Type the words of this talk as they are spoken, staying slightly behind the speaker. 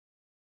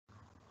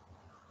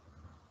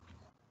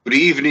Good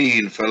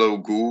evening, fellow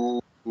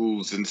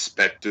ghouls and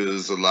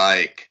specters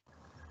alike.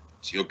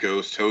 It's your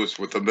ghost host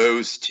with the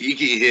most,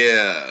 Tiki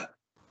here.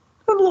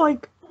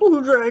 Unlike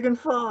Blue Dragon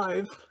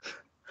 5.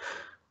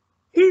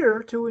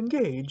 Here to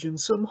engage in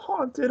some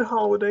haunted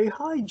holiday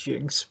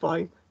hijinks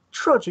by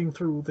trudging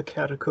through the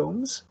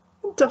catacombs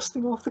and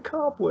dusting off the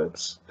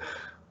cobwebs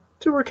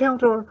to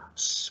recount our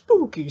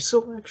spooky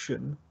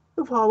selection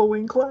of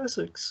Halloween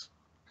classics.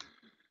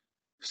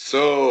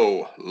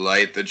 So,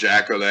 light the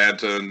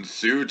jack-o'-lantern,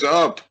 suit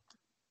up,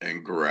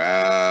 and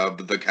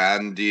grab the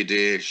candy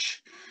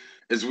dish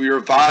as we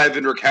revive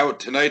and recount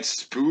tonight's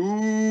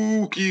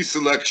spooky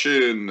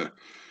selection.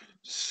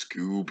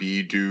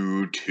 Scooby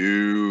Doo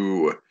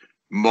 2.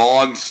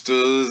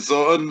 Monsters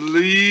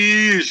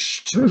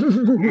Unleashed!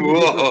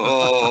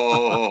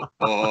 Whoa!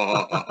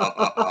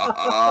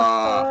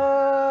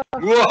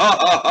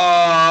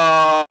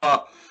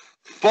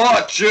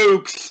 Fart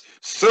jokes!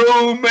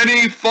 So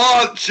many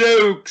fart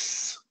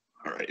jokes!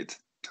 Alright.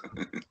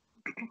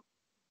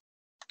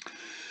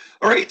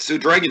 Alright, so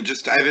Dragon,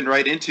 just diving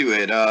right into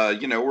it.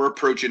 We're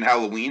approaching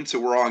Halloween, so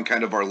we're on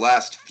kind of our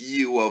last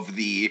few of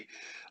the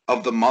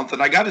month,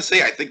 and I gotta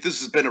say, I think this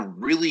has been a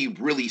really,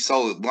 really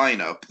solid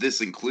lineup,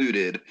 this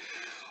included.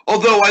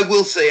 Although I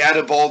will say, out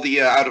of all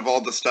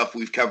the stuff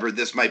we've covered,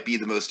 this might be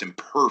the most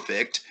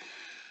imperfect.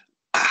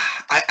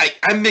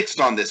 I'm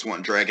mixed on this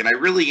one, Dragon. I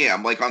really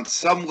am. Like, on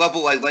some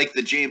level, I like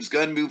the James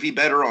Gunn movie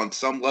better. On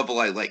some level,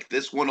 I like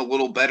this one a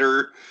little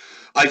better.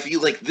 I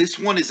feel like this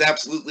one is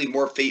absolutely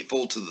more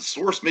faithful to the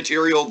source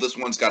material. This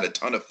one's got a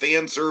ton of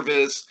fan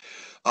service.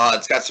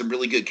 It's got some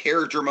really good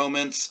character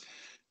moments.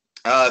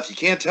 If you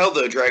can't tell,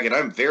 though, Dragon,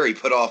 I'm very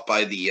put off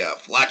by the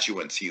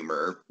flatulence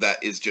humor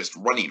that is just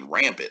running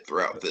rampant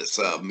throughout this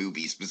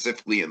movie,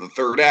 specifically in the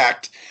third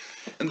act.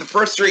 And the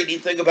frustrating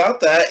thing about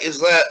that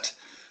is that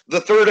the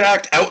third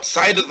act,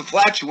 outside of the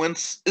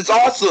flatulence, is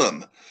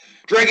awesome.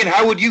 Dragon,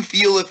 how would you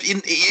feel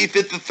if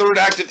at the third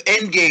act of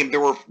Endgame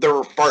there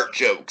were fart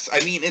jokes? I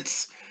mean,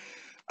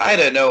 I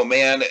don't know,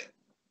 man.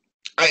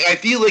 I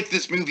feel like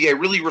this movie, I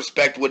really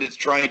respect what it's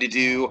trying to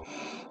do.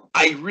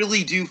 I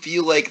really do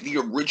feel like the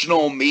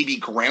original maybe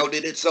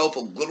grounded itself a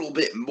little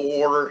bit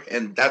more,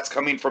 and that's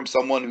coming from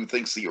someone who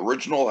thinks the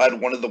original had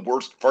one of the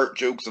worst fart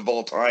jokes of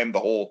all time, the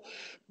whole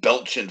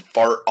belch and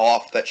fart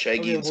off that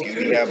Shaggy and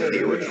Scooby have in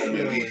the original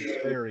movie.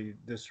 It's very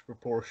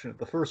disproportionate.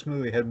 The first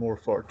movie had more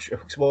fart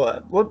jokes.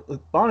 Well,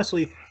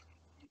 honestly,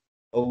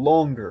 a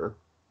longer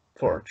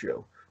fart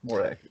joke,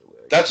 more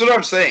accurately. That's what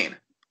I'm saying.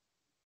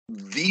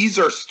 These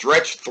are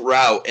stretched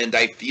throughout, and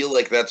I feel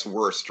like that's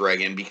worse,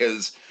 Dragon,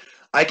 because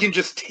I can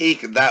just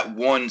take that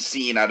one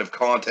scene out of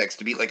context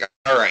to be like,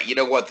 all right, you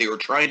know what? They were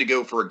trying to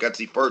go for a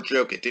gutsy fart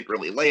joke. It didn't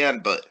really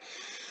land, but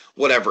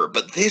whatever.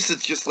 But this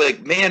is just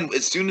like, man,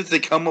 as soon as they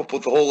come up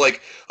with the whole,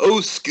 like, oh,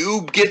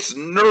 Scoob gets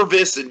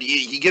nervous and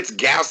he gets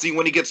gassy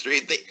when he gets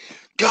straight, they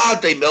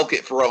milk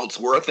it for all it's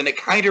worth, and it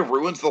kind of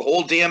ruins the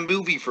whole damn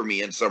movie for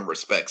me in some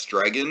respects,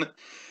 Dragon.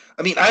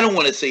 I mean, I don't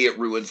want to say it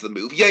ruins the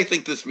movie. I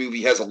think this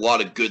movie has a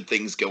lot of good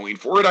things going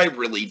for it. I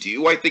really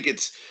do. I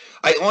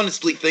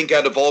honestly think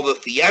out of all the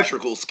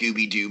theatrical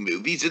Scooby-Doo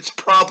movies, it's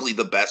probably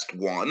the best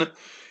one.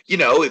 You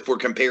know, if we're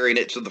comparing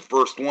it to the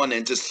first one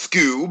and to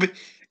Scoob,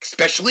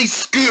 especially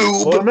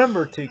Scoob. Well,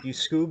 remember, Tiki,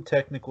 Scoob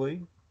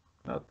technically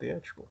not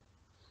theatrical.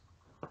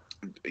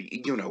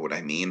 You know what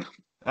I mean.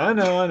 I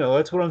know.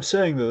 That's what I'm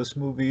saying, though. This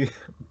movie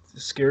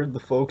scared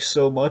the folks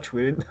so much,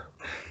 it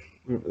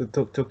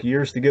took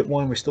years to get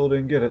one. We still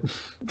didn't get it.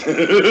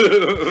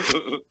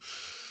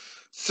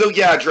 So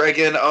yeah,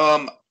 Dragon.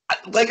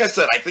 Like I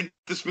said, I think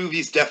this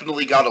movie's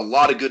definitely got a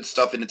lot of good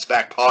stuff in its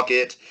back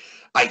pocket.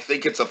 I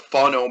think it's a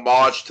fun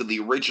homage to the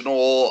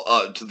original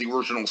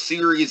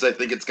series. I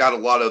think it's got a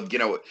lot of,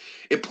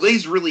 it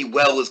plays really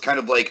well as kind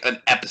of like an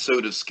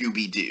episode of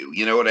Scooby Doo.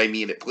 You know what I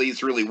mean? It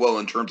plays really well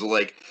in terms of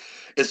like,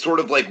 it's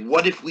sort of like,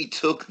 what if we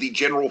took the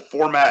general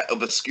format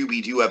of a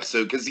Scooby Doo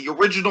episode? Because the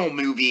original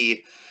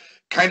movie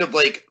kind of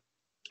broke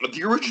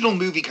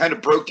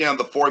down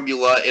the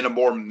formula in a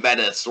more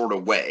meta sort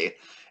of way.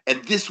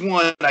 And this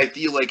one, I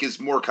feel like, is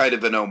more kind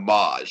of an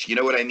homage. You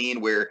know what I mean?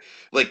 Where,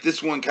 like,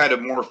 this one kind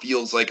of more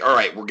feels like, all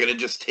right, we're going to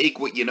just take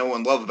what you know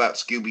and love about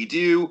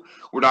Scooby-Doo.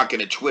 We're not going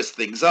to twist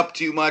things up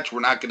too much. We're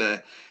not going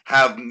to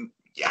have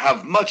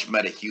much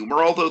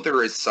meta-humor, although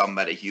there is some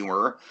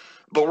meta-humor.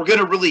 But we're going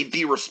to really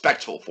be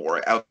respectful for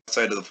it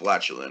outside of the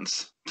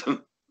flatulence.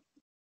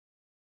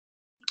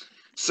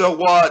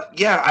 So,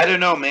 I don't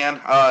know, man.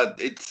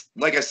 It's,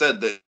 like I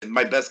said,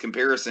 my best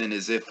comparison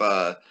is if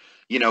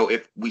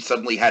we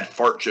suddenly had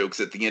fart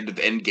jokes at the end of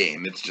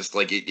Endgame. It's just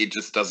like, it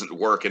just doesn't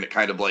work, and it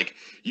kind of like,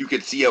 you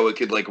could see how it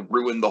could like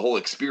ruin the whole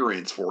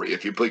experience for you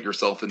if you put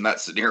yourself in that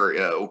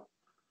scenario.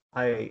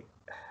 I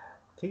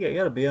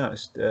gotta be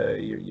honest,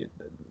 your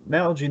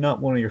analogy not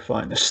one of your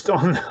finest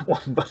on that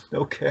one, but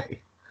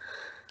okay.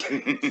 I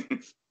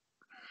think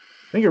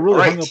you're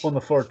really hung up on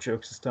the fart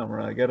jokes this time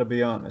around. I gotta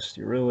be honest.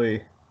 You're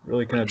really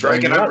kind of...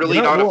 Dragon, I'm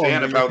really not a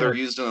fan of how they're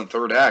used in the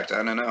third act.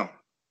 I don't know.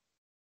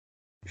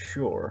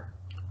 Sure.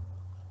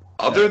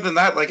 Other than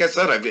that, like I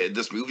said,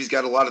 this movie's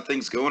got a lot of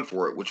things going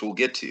for it, which we'll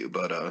get to.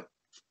 But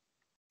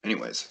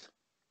anyways,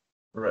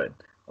 Right.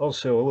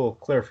 Also, a little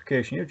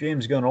clarification here.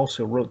 James Gunn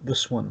also wrote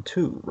this one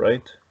too,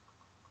 right?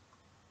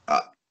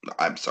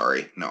 I'm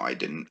sorry, no, I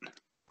didn't.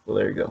 Well,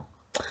 there you go.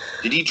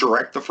 Did he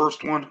direct the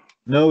first one?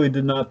 No, he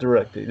did not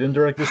direct it. He didn't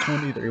direct this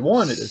one either. He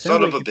wanted it.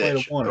 Son of a He might have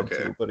bitch. wanted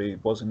Okay. to, but he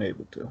wasn't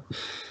able to.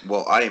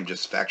 Well, I am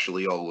just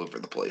factually all over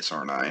the place,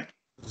 aren't I?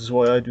 This is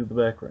why I do the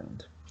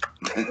background.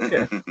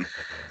 Okay.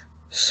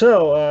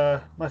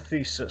 So, my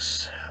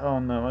thesis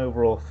on my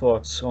overall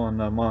thoughts on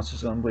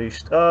Monsters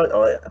Unleashed.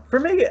 For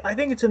me, I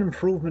think it's an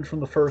improvement from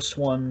the first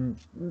one.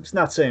 It's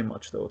not saying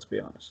much, though. Let's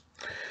be honest.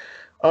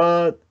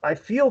 I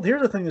feel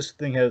here's the thing.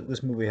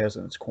 This movie has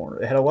in its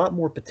corner. It had a lot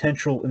more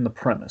potential in the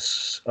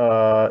premise,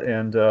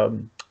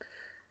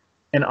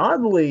 and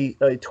oddly,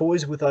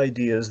 toys with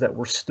ideas that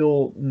were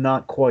still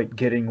not quite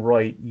getting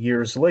right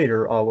years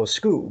later, a la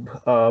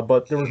Scoob.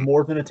 But there was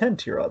more of an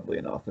attempt here, oddly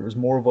enough. There was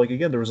more of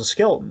there was a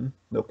skeleton,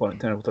 no pun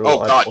intended. With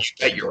oh God, you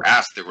bet your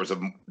ass there was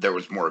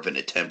more of an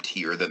attempt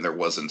here than there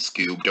was in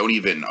Scoob. Don't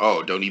even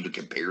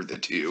compare the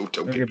two.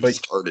 Don't get me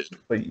started.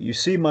 But you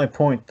see my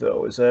point,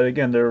 though, is that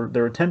again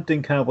they're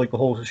attempting kind of like the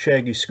whole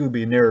Shaggy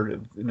Scooby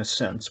narrative in a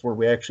sense, where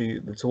it's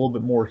a little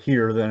bit more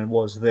here than it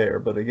was there.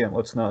 But again,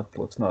 let's not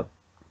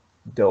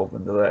delve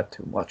into that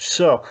too much.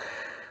 So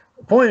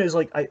the point is,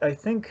 I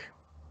think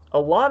a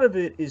lot of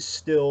it is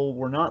still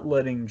we're not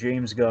letting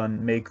James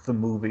Gunn make the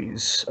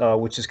movies,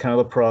 which is kind of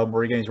the problem.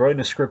 Where again, he's writing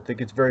a script that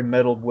gets very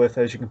meddled with,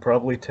 as you can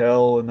probably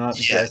tell, and not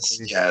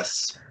exactly.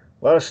 Yes.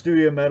 A lot of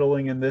studio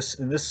meddling in this.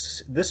 And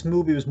this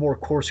movie was more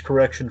course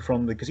correction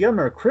because you got to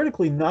remember,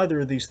 critically, neither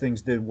of these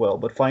things did well,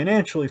 but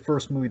financially,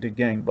 first movie did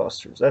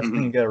gangbusters. That's the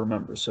thing you got to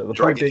remember. So the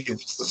point being, it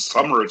was the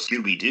summer of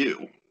Scooby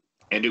Doo.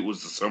 And it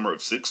was the summer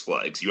of Six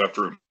Flags. You have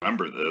to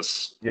remember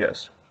this.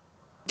 Yes.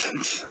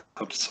 I'm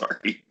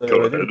sorry.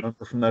 Go ahead. I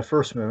remember from that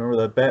first movie. I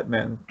remember that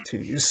Batman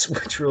tease,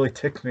 which really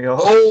ticked me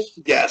off. Oh,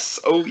 yes.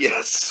 Oh,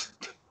 yes.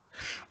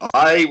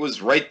 I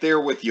was right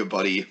there with you,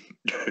 buddy.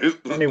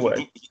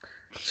 Anyway.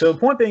 So the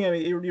point being, I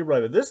mean, you're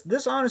right. But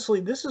this honestly,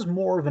 this is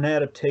more of an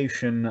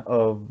adaptation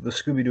of the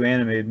Scooby Doo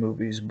animated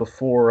movies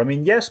before. I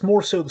mean, yes,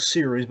 more so the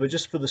series, but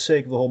just for the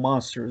sake of the whole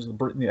monsters,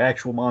 the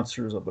actual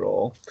monsters of it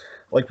all.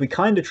 Like we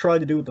kind of tried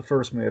to do with the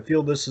first movie. I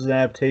feel this is an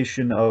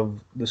adaptation of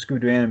the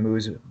Scooby Doo animated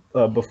movies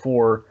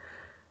before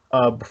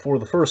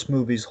the first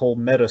movie's whole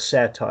meta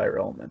satire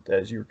element,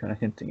 as you were kind of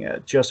hinting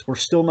at. Just we're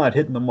still not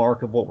hitting the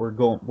mark of what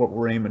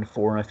we're aiming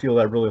for, and I feel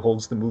that really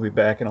holds the movie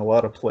back in a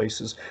lot of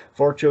places.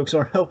 Fart jokes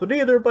aren't helping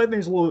either, but I think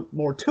there's a little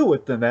more to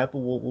it than that. But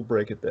we'll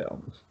break it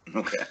down.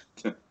 Okay.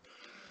 All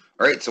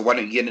right. So why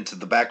don't you get into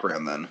the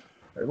background then?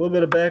 A little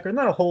bit of background,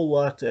 not a whole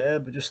lot to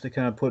add, but just to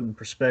kind of put in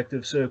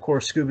perspective. So, of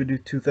course, Scooby Doo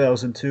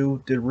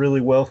 2002 did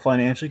really well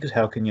financially, because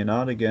how can you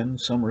not? Again,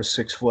 summer of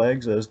Six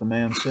Flags, as the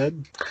man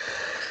said.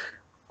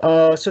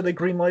 So they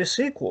greenlight a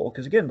sequel,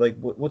 because again,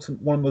 what's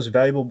one of the most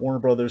valuable Warner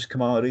Brothers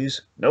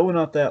commodities? No,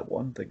 not that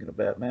one. Thinking of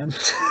Batman,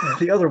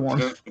 the other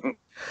one,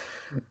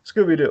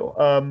 Scooby Doo.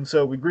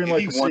 So we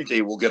greenlight the sequel. One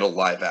day we'll get a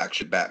live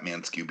action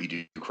Batman Scooby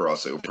Doo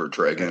crossover,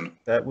 Dragon.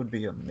 That would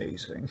be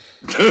amazing.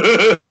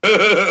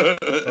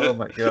 Oh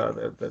my God,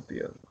 that'd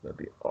be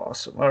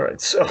awesome. All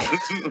right, so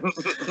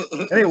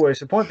anyway,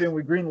 so point being,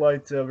 we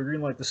greenlight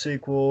the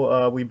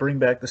sequel. We bring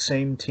back the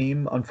same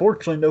team.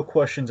 Unfortunately, no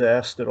questions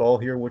asked at all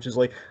here, which is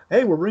like,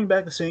 hey, we're bringing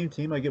back the same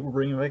team. I get we're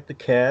bringing back the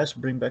cast,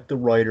 bring back the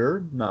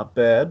writer, not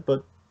bad,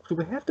 but do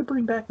we have to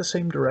bring back the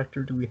same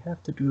director? Do we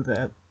have to do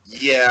that?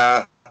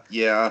 Yeah.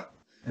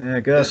 I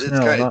guess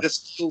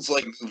this feels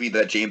like a movie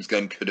that James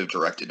Gunn could have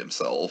directed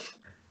himself.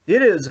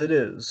 It is.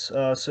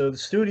 So the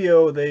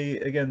studio,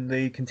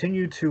 they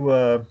continue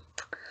to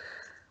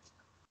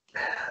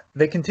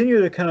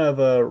kind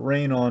of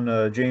rain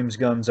on James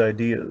Gunn's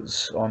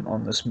ideas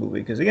on this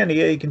movie, because again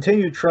he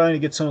continued trying to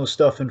get some of the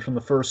stuff in from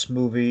the first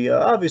movie.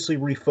 Obviously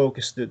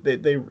refocused it.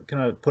 They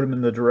kind of put him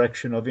in the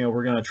direction of,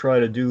 we're going to try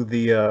to do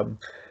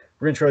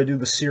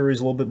the series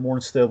a little bit more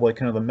instead of like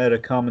kind of the meta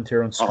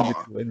commentary on Scooby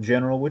Doo in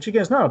general, which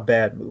again is not a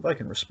bad move. I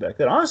can respect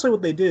that. Honestly,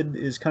 what they did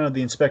is kind of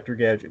the Inspector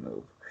Gadget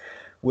move,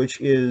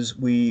 which is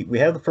we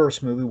have the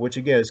first movie, which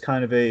again is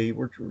kind of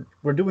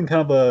we're doing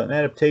kind of an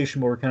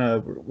adaptation where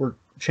we're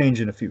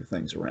changing a few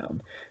things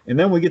around, and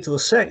then we get to the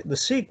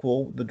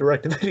sequel, the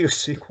direct-to-video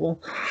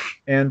sequel,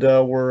 and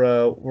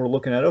we're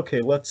looking at,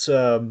 okay, let's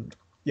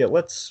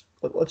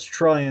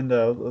try and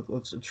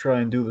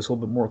do this a little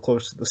bit more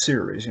close to the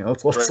series. Again, I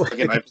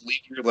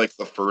believe you're like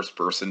the first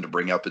person to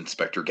bring up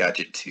Inspector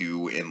Gadget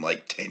 2 in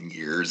like 10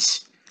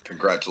 years.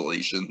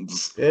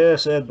 Congratulations. Yeah,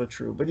 sad but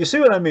true. But you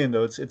see what I mean,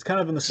 though. It's kind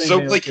of in the same. So,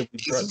 is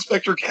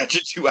Inspector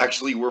Gadget 2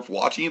 actually worth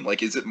watching?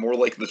 Like, is it more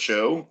like the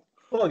show?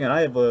 Well, again,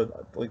 I have a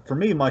like for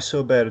me, my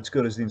so bad it's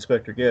good as the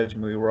Inspector Gadget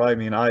movie, where I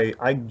mean, I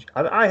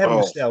have Oh,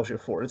 nostalgia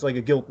for it. It's like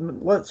a guilt.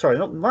 Sorry,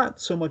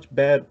 not so much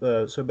bad,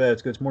 so bad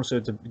it's good. It's more so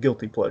it's a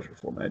guilty pleasure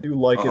for me. I do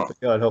like it, uh-huh. but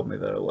God help me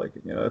that I like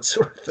it. You know, that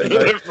sort of thing.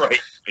 I,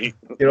 Right.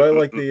 I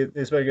like the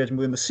Inspector Gadget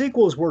movie, and the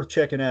sequel is worth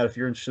checking out if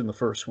you're interested in the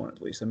first one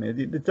at least. I mean,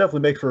 it definitely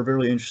makes for a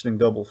very interesting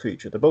double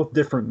feature. They're both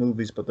different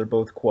movies, but they're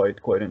both quite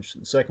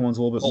interesting. The second one's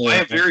a little bit Well, I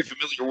more. am very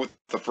familiar with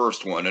the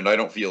first one, and I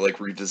don't feel like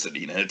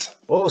revisiting it.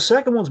 Well, the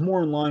second one's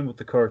more in line with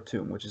the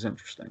cartoon, which is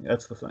interesting.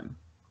 That's the thing.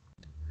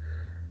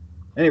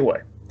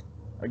 Anyway,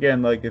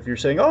 again, like if you're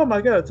saying, "Oh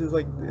my God," it's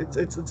like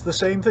it's the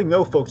same thing.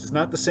 No, folks, it's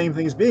not the same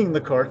thing as being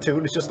the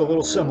cartoon. It's just a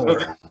little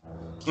similar.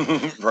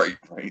 Right,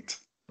 right.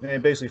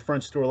 And basically,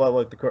 French store a lot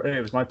like the cartoon.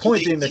 Anyways, my Do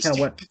point they being, at they least kind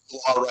of get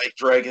went, Claw right,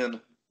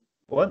 Dragon?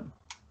 "What?"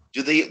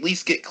 Do they at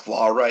least get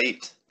Claw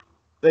right?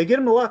 They get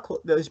him a lot.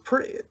 It's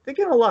pretty. They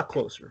get him a lot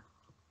closer.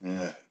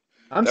 Yeah.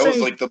 I'm That was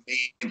saying. like the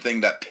main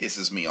thing that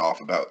pisses me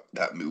off about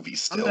that movie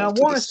I mean, I still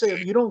to want to this say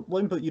day. you don't,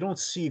 but you don't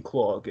see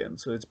Claw again,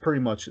 so it's pretty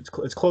much it's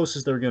close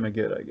as they're gonna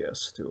get, I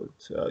guess, to it.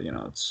 It's you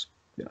know.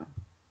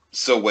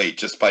 So wait,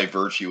 just by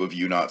virtue of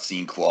you not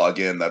seeing Claw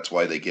again, that's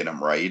why they get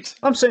him right?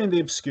 I'm saying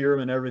they obscure him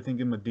and everything,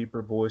 give him a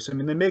deeper voice. I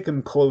mean, they make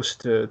him close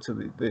to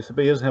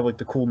but he doesn't have like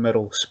the cool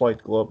metal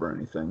spiked glove or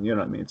anything. You know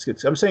what I mean?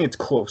 I'm saying it's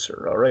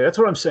closer. All right, that's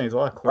what I'm saying. It's a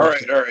lot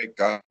closer. All right,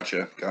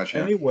 gotcha.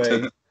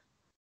 Anyway,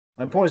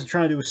 my point is to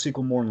try and do a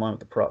sequel more in line with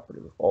the property,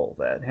 with all of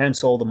that.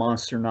 Hence all the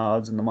monster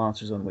nods and the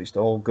monsters unleashed,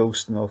 the whole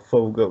ghost and the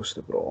faux ghost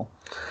of it all.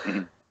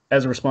 Mhm.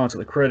 As a response to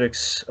the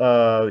critics,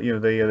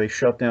 they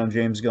shut down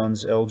James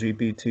Gunn's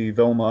LGBT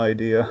Velma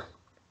idea,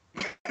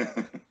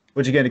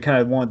 which again, it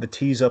kind of wanted to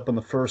tease up in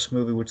the first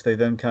movie, which they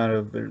then kind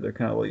of they're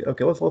kind of like,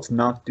 okay, let's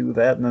not do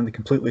that, and then they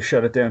completely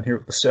shut it down here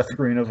with the Seth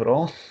Green of it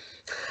all.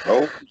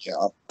 Oh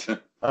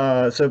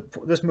yeah. So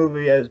this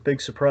movie, as big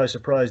surprise,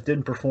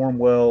 didn't perform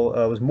well.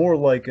 It was more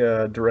like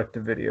a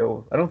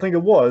direct-to-video. I don't think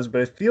it was,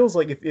 but it feels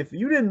like if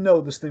you didn't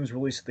know this thing was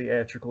released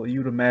theatrical,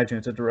 you'd imagine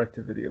it's a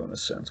direct-to-video in a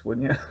sense,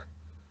 wouldn't you?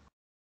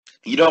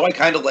 You know, I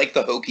kind of like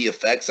the hokey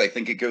effects. I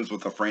think it goes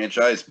with the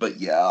franchise,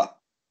 but yeah.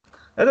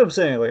 That's what I'm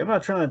saying. Like, I'm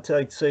not trying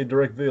to say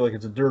direct video like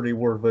it's a dirty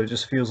word, but it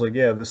just feels like,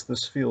 yeah,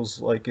 this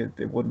feels like it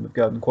wouldn't have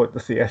gotten quite the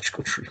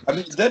theatrical I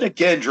mean, treatment. then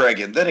again,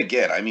 Dragon. Then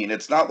again, I mean,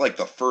 it's not like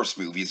the first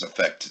movie's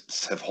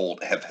effects have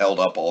held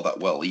up all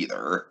that well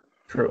either.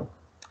 True.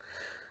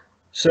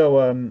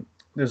 So,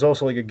 there's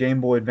also like a Game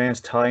Boy Advance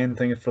tie-in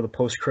thing for the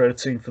post-credit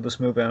scene for this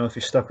movie. I don't know if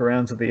you stuck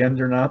around to the end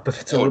or not, but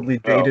it's a Oh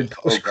really no! dated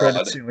Oh post-credit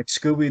God! scene. Like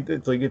Scooby,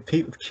 it's like if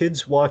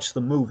kids watch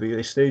the movie,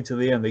 they stay to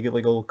the end, they get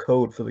like a little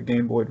code for the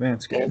Game Boy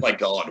Advance Oh game. my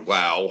God!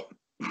 Wow!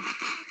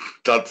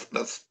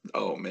 That's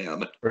oh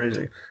man.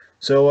 Crazy.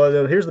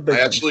 So here's the I big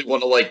thing. actually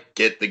want to like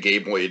get the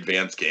Game Boy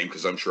Advance game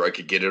because I'm sure I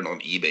could get it on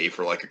eBay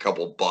for like a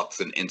couple bucks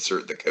and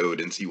insert the code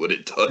and see what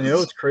it And you know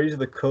what's does. crazy?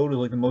 The code is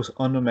like the most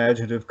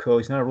unimaginative code.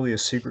 It's not really a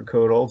secret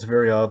code at all. It's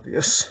very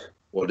obvious.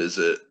 What is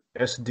it?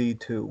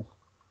 SD2.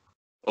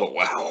 Oh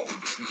wow!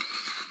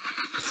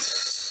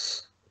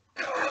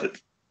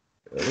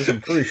 At least I'm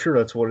pretty sure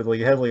that's what it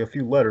like. It had like a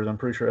few letters. I'm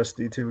pretty sure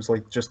SD2 is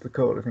like just the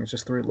code. I think it's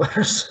just three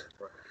letters.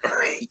 All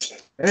right.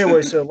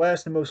 Anyway, so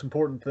last and most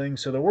important thing.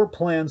 So there were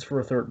plans for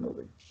a third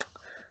movie,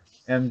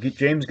 and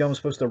James Gunn was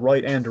supposed to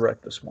write and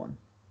direct this one,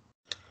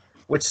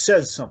 which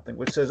says something.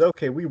 Which says,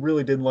 okay, we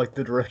really didn't like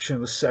the direction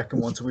of the second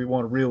one, so we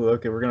want to really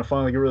okay. We're gonna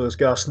finally get rid of this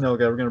Gosnell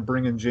guy. We're gonna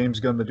bring in James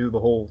Gunn to do the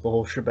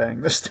whole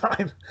shebang this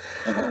time.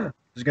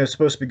 They're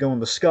supposed to be going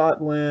to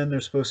Scotland.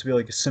 They're supposed to be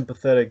like a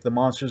sympathetic. The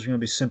monsters are going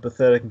to be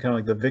sympathetic and kind of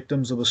like the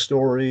victims of the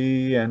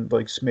story, and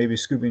like maybe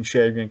Scooby and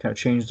Shaggy are going to kind of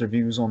change their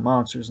views on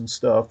monsters and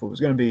stuff. It was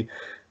going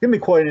to be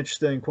quite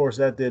interesting. Of course,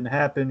 that didn't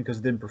happen because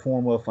it didn't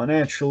perform well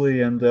financially,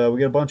 and we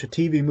got a bunch of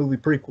TV movie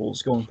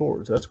prequels going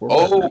forward. So that's where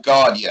we're at Oh now.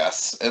 God,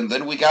 yes. And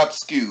then we got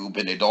Scoob,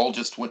 and it all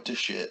just went to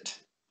shit.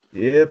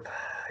 Yep,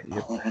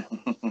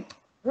 yep.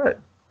 Right.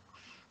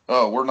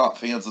 Oh, we're not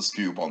fans of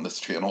Scoob on this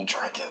channel,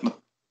 Dragon.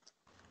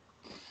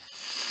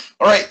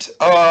 All right.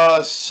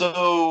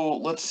 So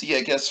let's see.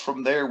 I guess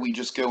from there we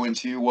just go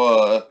into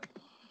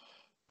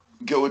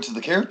the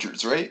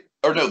characters, right?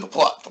 Or no, the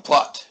plot. The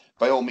plot.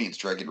 By all means,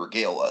 Dragon,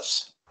 regale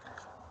us.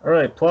 All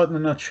right, plot in a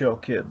nutshell,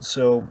 kids.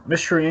 So,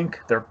 Mystery Inc.,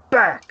 they're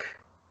back!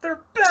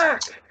 They're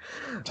back!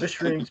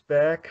 Mystery Inc.'s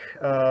back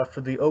for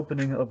the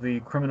opening of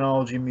the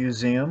Criminology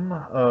Museum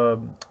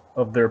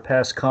of their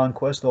past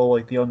conquest. All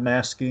like the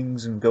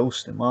unmaskings and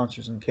ghosts and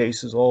monsters and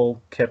cases,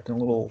 all kept in a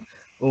little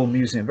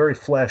museum, very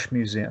Flash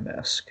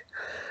Museum-esque.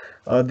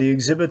 The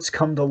exhibits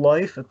come to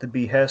life at the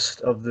behest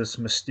of this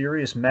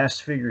mysterious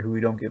masked figure who we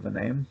don't give a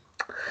name.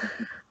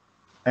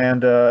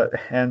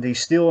 And he's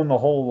stealing the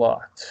whole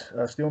lot,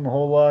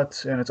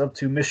 and it's up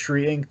to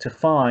Mystery Inc. to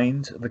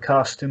find the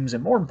costumes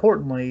and, more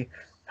importantly,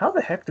 how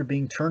the heck they're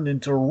being turned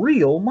into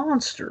real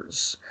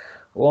monsters.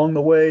 Along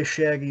the way,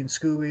 Shaggy and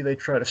Scooby they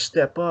try to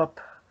step up.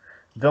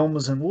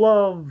 Velma's in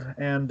love,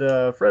 and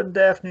Fred and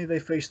Daphne they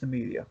face the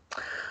media,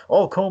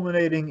 all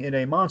culminating in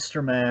a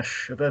monster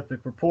mash of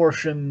epic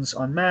proportions,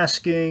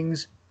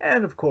 unmaskings,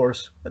 and of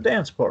course a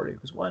dance party.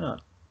 Because why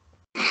not?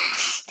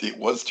 It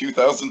was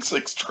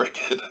 2006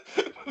 Dragon.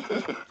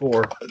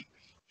 4.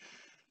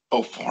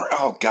 Oh, 4.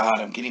 Oh God,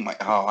 I'm getting my.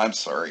 Oh, I'm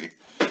sorry.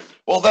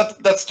 Well,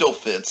 that still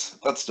fits.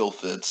 That still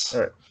fits.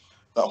 All right.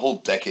 That whole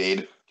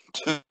decade.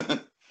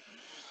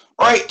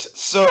 Right.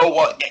 So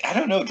I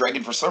don't know,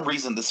 Dragon. For some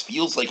reason, this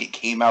feels like it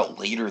came out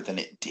later than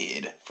it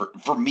did.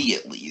 For me,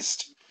 at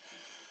least.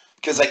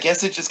 Because I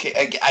guess it just came,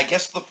 I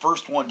guess the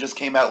first one just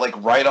came out like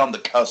right on the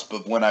cusp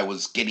of when I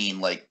was getting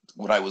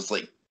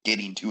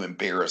too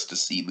embarrassed to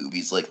see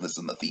movies like this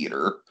in the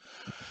theater.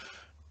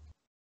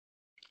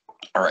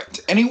 All right.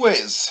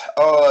 Anyways,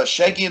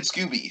 Shaggy and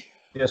Scooby.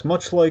 Yes,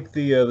 much like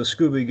the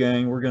Scooby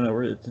Gang,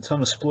 it's time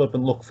to split up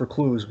and look for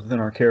clues within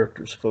our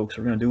characters, folks.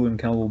 We're gonna do in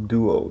kind of little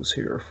duos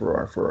here for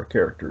our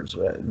characters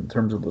in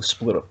terms of the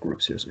split up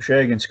groups here. So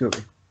Shaggy and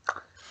Scooby.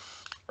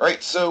 All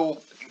right.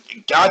 So,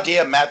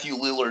 goddamn, Matthew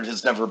Lillard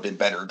has never been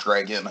better,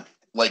 Dragon.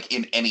 Like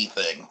in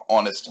anything,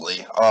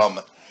 honestly.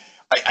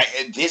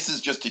 This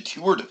is just a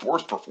tour de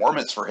force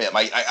performance for him.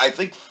 I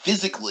think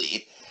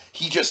physically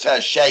he just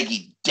has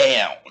Shaggy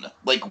down,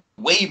 like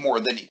way more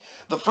than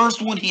the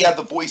first one. He had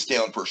the voice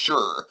down for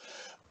sure.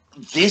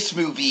 This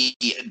movie,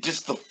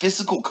 just the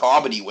physical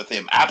comedy with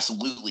him,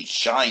 absolutely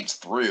shines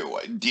through.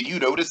 Did you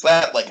notice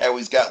that? Like how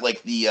he's got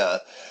like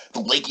the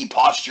lanky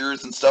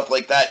postures and stuff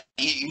like that.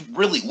 He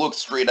really looks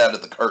straight out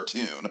of the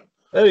cartoon.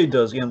 That he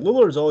does. Again,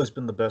 Lillard's always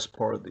been the best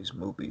part of these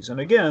movies, and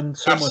again,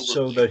 so Absolutely. much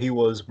so that he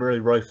was very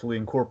rightfully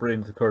incorporated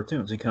into the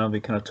cartoons. He kind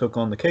of took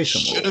on the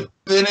Kasem Should role.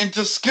 have been into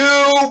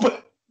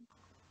Scoob.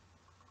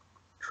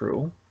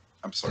 True.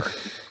 I'm sorry.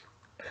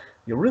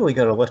 You really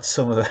got to let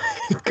some of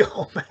that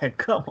go, man.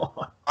 Come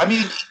on. I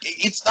mean,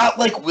 it's not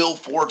like Will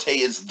Forte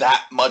is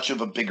that much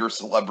of a bigger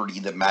celebrity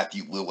than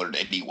Matthew Lillard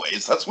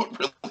anyways. That's what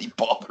really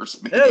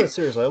bothers me. Yeah,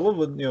 seriously, I love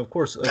when, of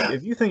course,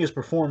 if you think his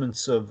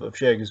performance of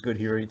Shaggy is good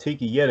here,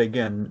 Tiki, yet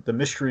again, the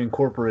Mystery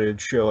Incorporated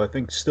show, I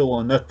think still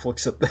on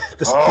Netflix at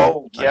this point.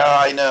 Oh, yeah,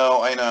 I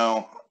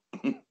know.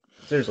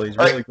 Seriously, he's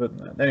really good in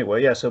that.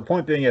 Anyway, yeah, so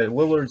point being, yeah,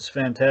 Lillard's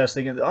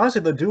fantastic. And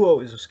honestly, the duo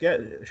is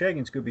Shaggy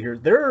and Scooby here.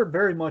 They're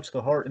very much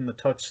the heart and the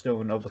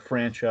touchstone of the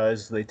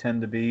franchise. They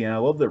tend to be. And I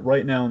love that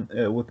right now,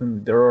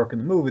 within their arc in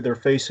the movie, they're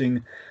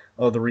facing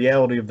the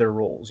reality of their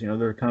roles.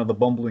 They're kind of the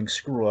bumbling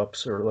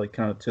screw-ups, or like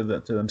kind of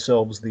to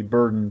themselves the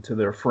burden to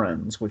their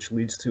friends, which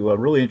leads to a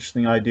really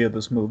interesting idea of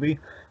this movie.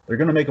 They're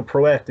going to make a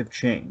proactive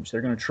change.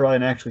 They're going to try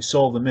and actually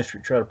solve the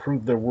mystery, try to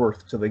prove their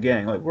worth to the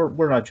gang. Like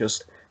we're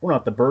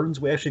not the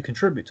burdens. We actually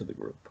contribute to the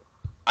group.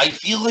 I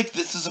feel like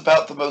this is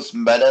about the most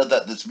meta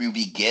that this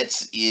movie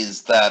gets,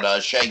 is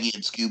that Shaggy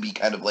and Scooby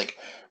kind of like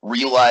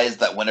realize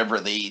that whenever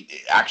they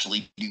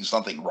actually do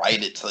something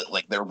right, it's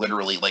like they're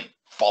literally like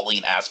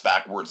falling ass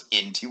backwards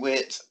into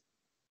it.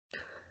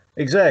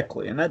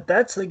 Exactly, and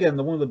that's again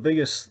one of the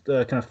biggest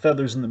kind of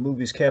feathers in the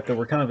movie's cap, that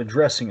we're kind of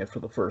addressing it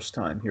for the first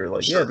time here.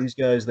 Like, Sure. yeah, these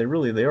guys, they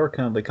are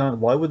kind of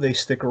why would they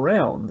stick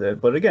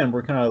around? But again,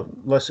 we're kind of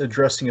less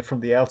addressing it from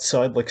the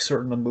outside, like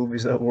certain of the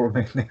movies that were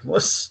made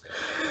nameless.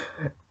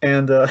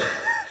 And in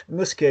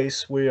this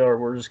case,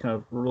 we're just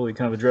really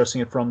kind of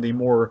addressing it from the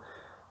more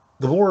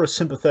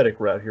sympathetic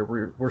route here.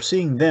 We're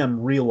seeing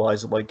them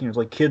realize that, like, it's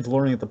like kids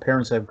learning that the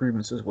parents have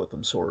grievances with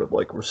them, sort of.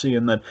 Like, we're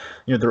seeing that,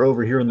 they're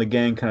overhearing the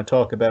gang kind of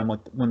talk about them, like,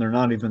 when they're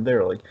not even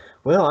there. Like,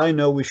 well, I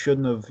know we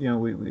shouldn't have,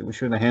 we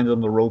shouldn't have handed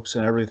them the ropes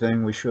and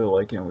everything. We should have,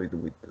 like,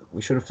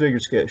 we should have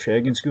figured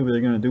Shaggy and Scooby, they're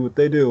going to do what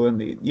they do.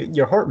 And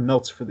your heart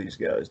melts for these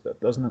guys,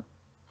 doesn't it?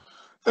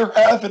 They're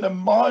having a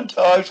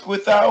montage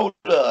without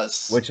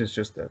us.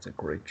 That's a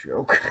great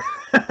joke.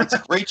 It's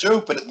a great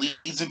joke, but it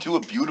leads into a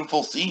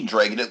beautiful scene,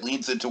 Dragon. It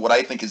leads into what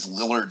I think is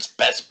Lillard's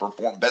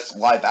best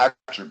live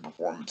action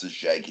performance as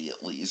Shaggy,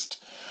 at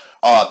least.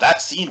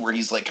 That scene where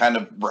he's like kind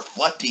of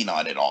reflecting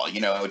on it all,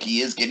 he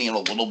is getting a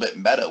little bit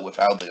meta with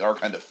how they are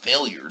kind of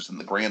failures in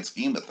the grand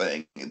scheme of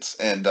things.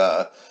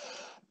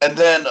 And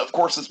then, of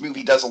course, this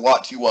movie does a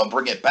lot to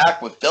bring it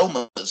back with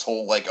Velma's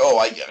whole, like, oh,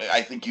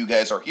 I think you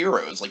guys are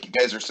heroes. Like, you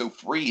guys are so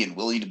free and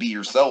willing to be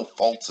yourself,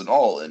 faults and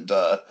all. And,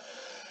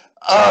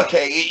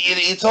 okay,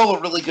 it's all a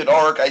really good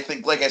arc. I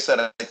think, like I said,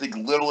 I think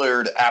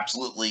Lillard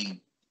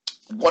absolutely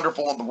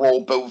wonderful in the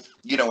role, both,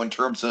 in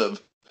terms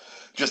of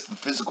just the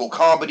physical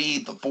comedy,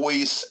 the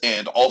voice,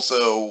 and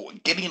also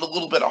getting a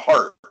little bit of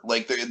heart.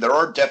 Like, there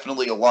are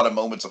definitely a lot of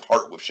moments of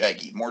heart with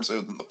Shaggy, more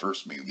so than the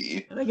first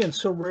movie. And again,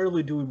 so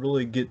rarely do we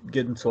really get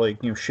into, like,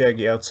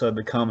 Shaggy outside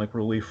the comic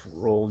relief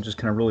role, and just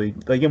kind of really,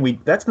 again,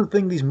 that's the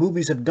thing these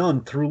movies have done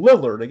through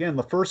Lillard. Again,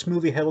 the first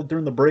movie held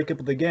during the breakup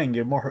of the gang,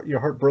 your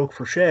heart broke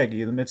for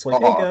Shaggy, and it's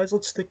like, hey guys,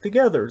 let's stick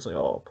together. It's like,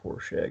 oh,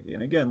 poor Shaggy.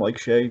 And again, like,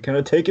 Shaggy kind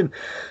of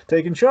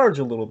taking charge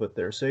a little bit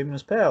there, saving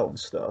his pal and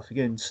stuff.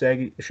 Again,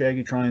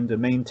 Shaggy trying to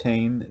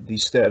maintain the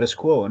status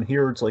quo, and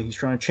here it's like he's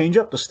trying to change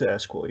up the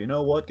status quo. You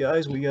know what,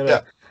 guys, we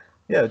gotta,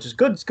 yeah, just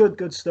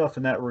good stuff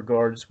in that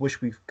regard. I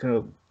wish we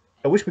could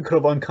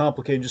have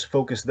uncomplicated and just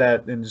focused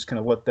that and just kind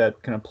of let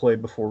that kind of play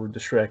before we're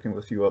distracting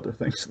with a few other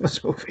things in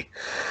this movie.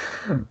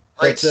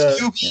 Right,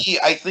 Scooby,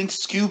 I think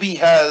Scooby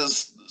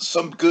has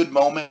some good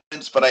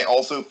moments, but I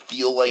also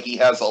feel like he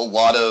has a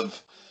lot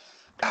of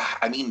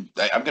I mean,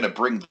 I'm going to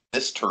bring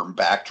this term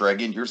back,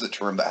 Dragon. Here's a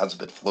term that hasn't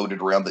been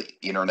floated around the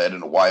internet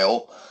in a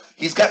while.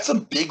 He's got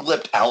some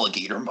big-lipped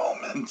alligator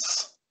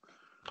moments.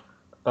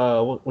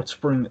 What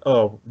spring?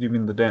 Oh, you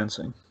mean the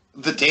dancing?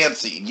 The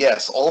dancing,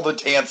 yes, all the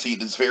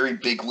dancing is very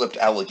big-lipped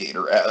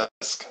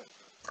alligator-esque.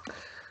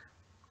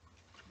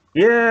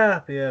 Yeah,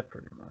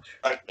 pretty much.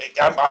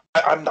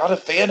 I'm not a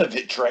fan of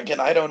it, Dragon.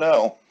 I don't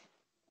know.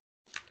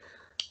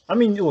 I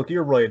mean, look,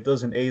 you're right. It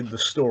doesn't aid the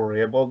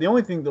story. Well, the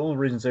only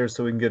reason it's there is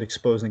so we can get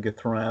exposed and get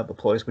thrown out of the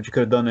place. But you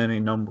could have done it any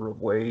number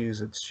of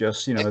ways. It's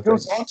just, It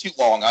goes on too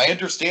long. I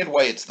understand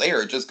why it's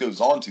there. It just goes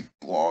on too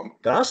long.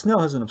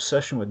 Gosnell has an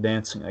obsession with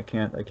dancing. I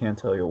can't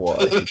tell you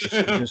why. He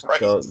just Right.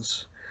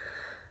 does.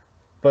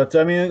 But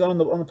I mean, on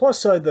the plus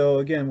side, though,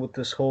 again with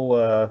this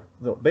whole,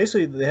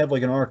 basically they have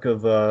like an arc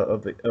of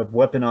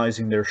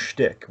weaponizing their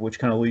shtick, which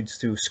kind of leads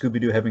to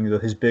Scooby Doo having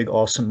his big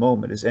awesome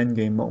moment, his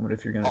endgame moment,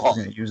 if you're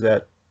gonna use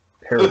that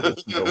parable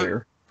from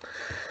earlier.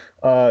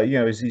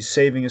 He's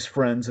saving his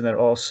friends in that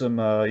awesome,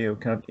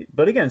 kind of.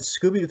 But again,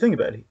 Scooby, think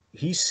about it.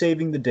 He's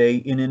saving the day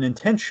in an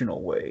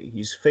intentional way.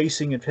 He's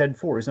facing it head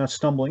forward. He's not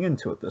stumbling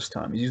into it this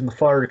time. He's using the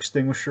fire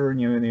extinguisher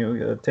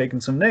and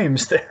taking some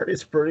names there.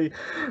 It's pretty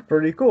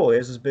cool. He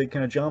has this big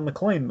kind of John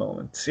McClane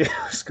moment.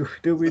 Scooby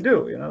Dooby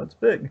Doo. It's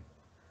big.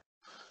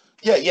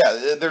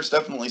 Yeah. There's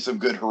definitely some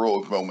good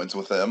heroic moments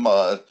with him.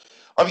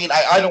 I mean,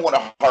 I don't want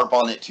to harp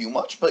on it too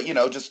much, but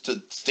just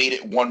to state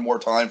it one more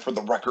time for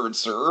the record,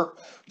 sir.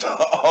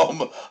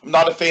 I'm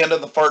not a fan of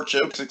the fart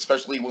jokes,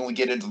 especially when we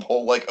get into the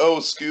whole like, oh,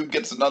 Scoob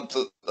gets an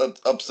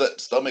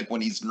upset stomach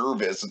when he's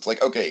nervous. It's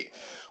like, okay,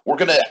 we're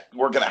gonna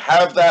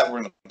have that.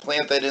 We're gonna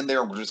plant that in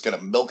there, and we're just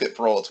gonna milk it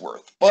for all it's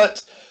worth.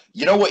 But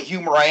you know what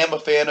humor I am a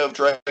fan of,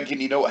 Dragon?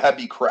 You know what had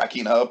me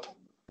cracking up?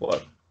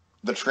 What?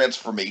 The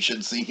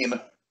transformation scene.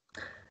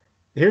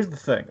 Here's the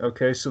thing.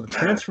 Okay, so the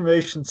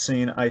transformation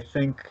scene, I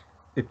think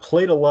it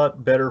played a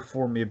lot better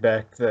for me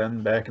back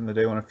then, back in the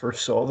day when I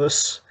first saw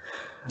this.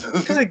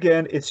 Because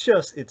again,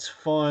 it's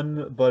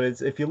fun, but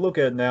if you look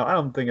at it now, I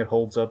don't think it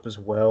holds up as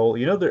well.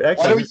 They're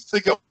actually. Why don't you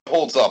think it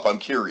holds up? I'm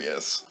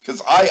curious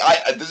because I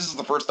this is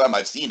the first time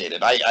I've seen it,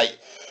 and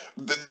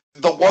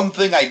the one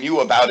thing I knew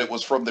about it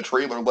was from the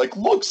trailer. Like,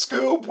 look,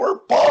 Scoob, we're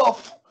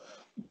buff.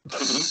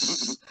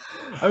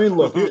 I mean,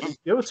 look, you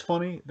know what's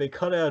funny? They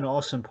cut out an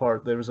awesome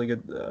part. There was like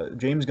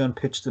James Gunn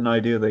pitched an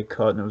idea they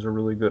cut, and it was a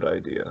really good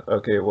idea.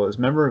 Okay, it was.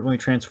 Remember when he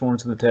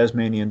transforms into the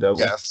Tasmanian Devil?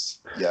 Yes.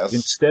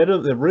 Instead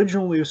of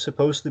originally it was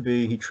supposed to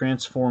be he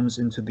transforms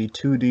into the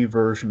 2D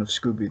version of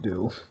Scooby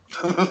Doo.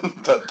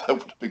 that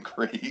would have been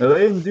great. Now,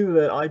 they didn't do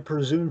that, I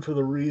presume, for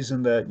the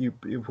reason that you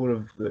would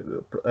have.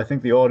 I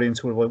think the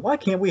audience would have like, why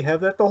can't we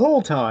have that the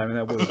whole time? And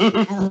that would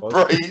have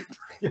right.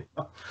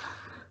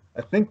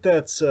 I think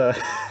that's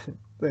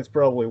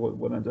probably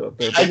what ended up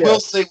there. I will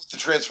say with the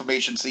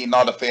transformation scene,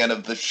 not a fan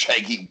of the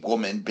Shaggy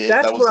Woman bit.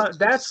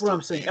 That's what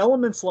I'm saying.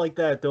 Elements like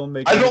that don't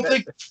make. I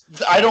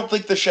don't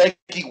think the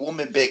Shaggy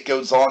Woman bit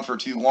goes on for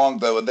too long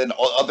though. And then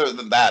other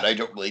than that, I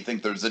don't really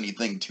think there's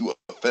anything too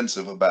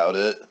offensive about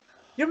it.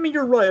 I mean,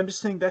 you're right. I'm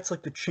just saying that's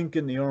like the chink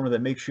in the armor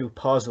that makes you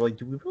pause. Like,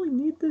 do we really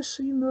need this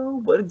scene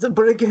though?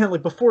 But again,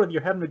 like before,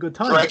 you're having a good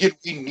time. Dragon,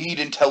 we need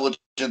intelligent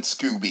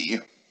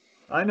Scooby.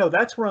 I know,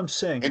 that's what I'm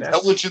saying.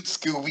 Intelligent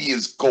Scooby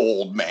is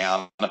gold,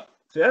 man.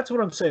 See, that's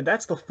what I'm saying.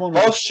 That's the fun.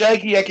 Buff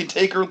Shaggy, I can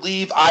take or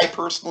leave. I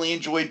personally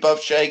enjoyed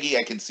Buff Shaggy.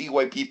 I can see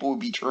why people would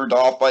be turned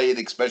off by it,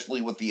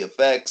 especially with the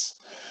effects.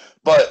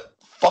 But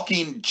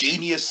fucking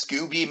genius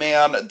Scooby,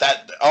 man,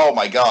 oh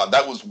my god,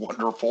 that was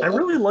wonderful. I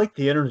really liked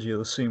the energy of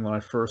the scene when I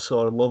first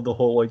saw it. I love the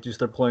whole, like, just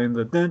they're playing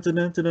the dun, dun,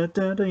 dun, dun,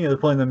 dun, dun, they're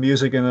playing the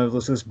music, and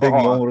there's this big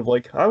moment of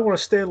like, I want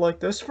to stay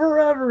like this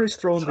forever. He's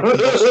throwing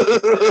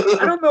the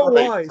I don't know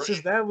why. It's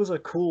just that was a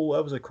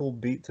cool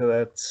beat to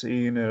that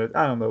scene, and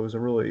I don't know. It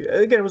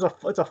was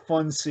it's a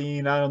fun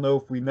scene. I don't know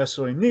if we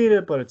necessarily need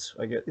it, but it's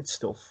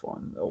still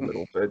fun a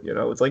little bit.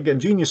 It's like, again,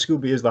 Genius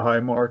Scooby is the high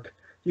mark.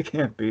 You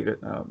can't beat it.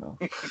 I don't know.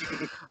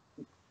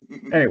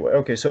 Anyway,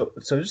 okay, so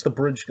just the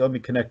bridge. Let me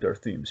connect our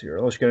themes here.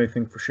 Unless you got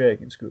anything for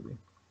Shaggy and Scooby.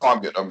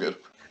 I'm good.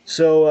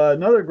 So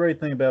another great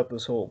thing about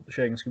this whole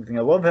Shaggy and Scooby thing,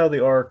 I love how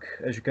the arc,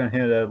 as you kind of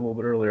hinted at a little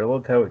bit earlier, I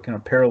love how it kind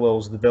of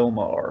parallels the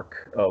Velma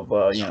arc of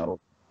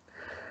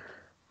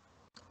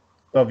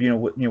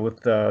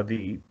with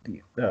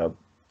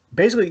the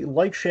basically,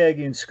 like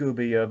Shaggy and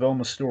Scooby,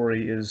 Velma's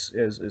story is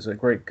a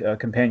great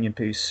companion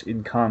piece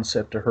in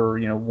concept to her,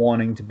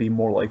 wanting to be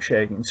more like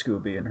Shaggy and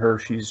Scooby, and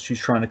she's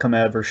trying to come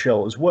out of her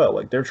shell as well.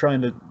 Like, they're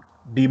trying to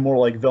be more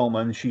like Velma,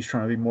 and she's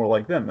trying to be more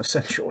like them,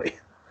 essentially.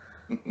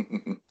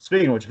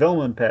 Speaking of which,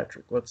 Velma and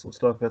Patrick, let's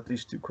talk about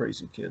these two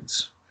crazy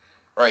kids.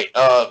 Right.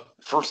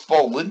 First of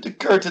all, Linda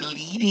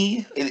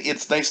Cardellini.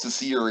 It's nice to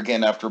see her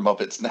again after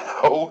Muppets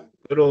Now.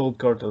 Good old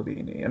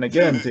Cardellini. And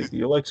again, Tiki,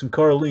 you like some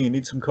Carlini,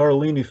 need some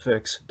Carlini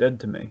fix. Dead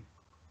to me.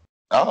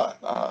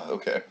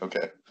 Okay.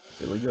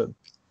 Really good.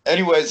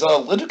 Anyways,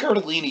 Linda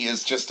Cardellini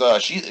is just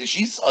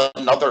she's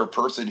another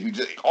person who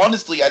just,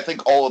 honestly, I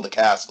think all of the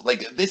cast,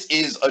 like, this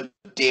is a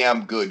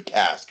damn good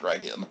cast,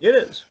 Dragon. It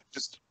is.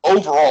 Just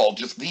overall,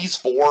 just these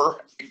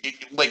four,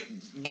 like,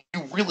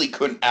 you really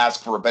couldn't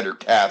ask for a better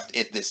cast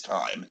at this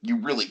time. You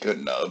really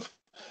couldn't have.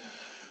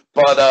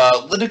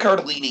 But Linda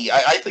Cardellini,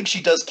 I think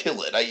she does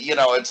kill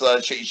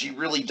it. She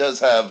really does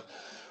have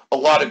a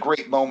lot of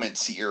great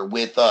moments here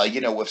with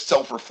with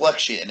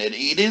self-reflection, and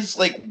it is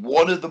like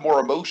one of the more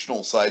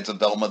emotional sides of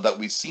Velma that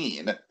we've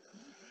seen.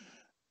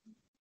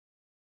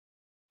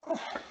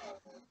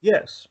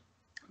 Yes.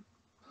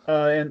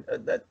 And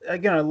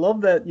again, I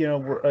love that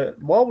we're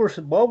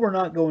while we're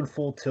not going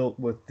full tilt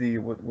with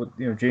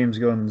James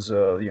Gunn's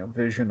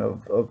vision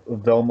of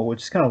Velma,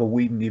 which is kind of a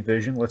Whedon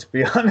vision. Let's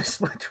be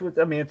honest.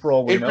 I mean, for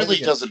all we know, It really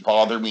doesn't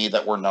bother me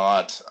that we're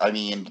not. I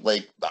mean,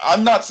 like,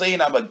 I'm not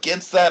saying I'm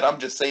against that. I'm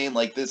just saying,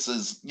 like, this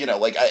is,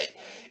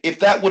 if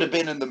that would have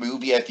been in the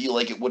movie, I feel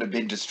like it would have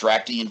been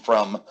distracting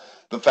from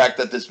the fact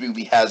that this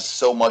movie has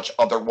so much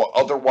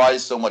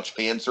otherwise so much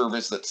fan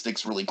service that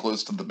sticks really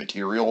close to the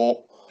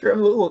material. Sure,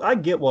 look, I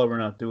get why we're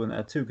not doing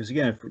that too, because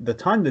again, if the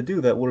time to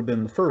do that would have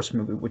been the first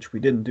movie, which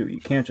we didn't do. You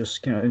can't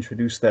just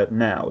introduce that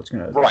now. It's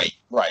gonna right.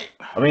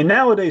 I mean,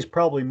 nowadays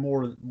probably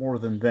more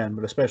than then,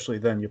 but especially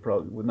then, you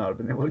probably would not have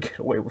been able to get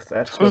away with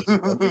that,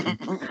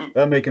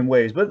 without making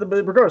waves. But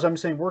regardless, I'm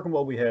saying working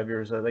what we have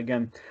here is that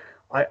again,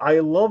 I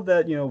love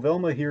that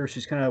Velma here.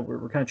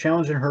 We're kind of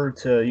challenging her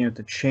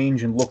to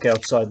change and look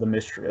outside the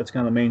mystery. That's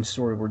kind of the main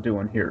story we're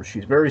doing here.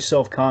 She's very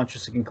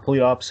self-conscious, the complete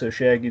opposite of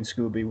Shaggy and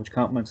Scooby, which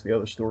complements the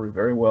other story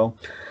very well.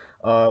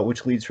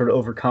 Which leads her to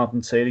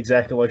overcompensate,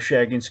 exactly like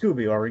Shaggy and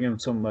Scooby are. Again,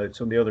 some of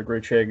the other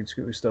great Shaggy and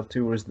Scooby stuff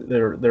too is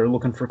they're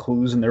looking for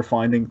clues and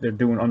they're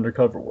doing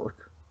undercover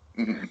work.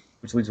 Mm-hmm.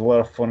 Which leads to a lot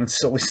of fun and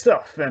silly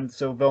stuff. And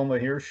so Velma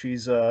here,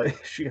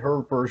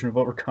 her version of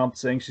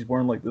overcompensating. She's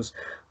wearing like this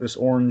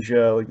orange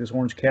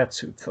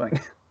catsuit thing.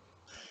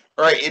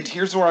 All right, and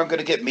here's where I'm going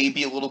to get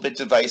maybe a little bit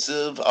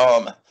divisive.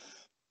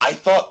 I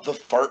thought the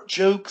fart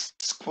jokes,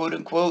 quote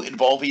unquote,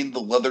 involving the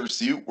leather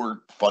suit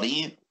were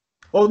funny.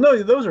 Oh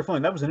no, those are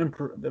fun. That was an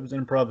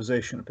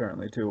improvisation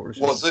apparently too.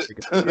 Was it?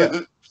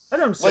 Yeah. I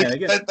don't understand. Like,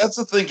 again, that's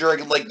the thing,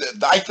 Dragon. Like,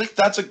 I think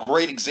that's a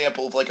great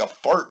example of like a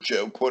fart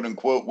joke, quote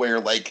unquote, where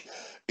like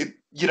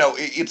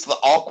it's the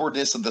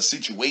awkwardness of the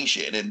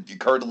situation, and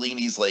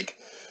Cardellini's like,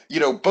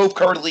 both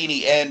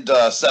Cardellini and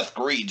Seth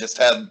Green just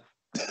had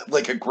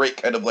like a great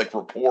kind of like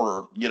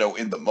rapport,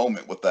 in the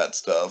moment with that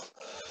stuff.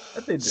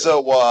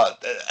 So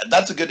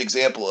that's a good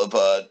example of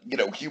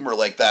humor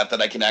like that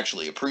I can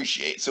actually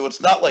appreciate. So it's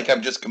not like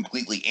I'm just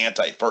completely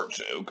anti-fart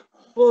joke.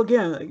 Well,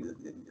 again,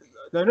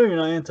 I know you're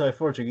not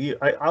anti-fart joke.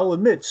 I'll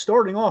admit,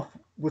 starting off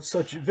with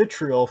such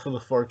vitriol for the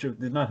fart joke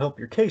did not help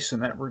your case in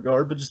that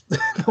regard. But just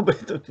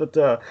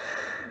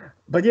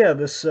but yeah,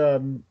 this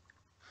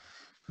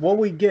what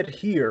we get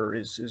here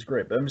is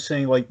great. But I'm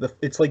saying like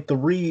it's like the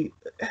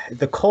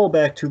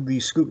callback to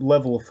the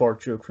level of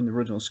fart joke from the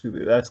original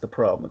Scooby-Doo. That's the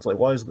problem. It's like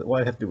why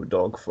I have to do a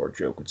dog fart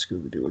joke with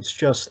Scooby-Doo? It's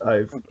just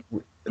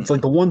it's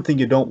like the one thing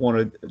you don't want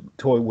to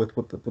toy with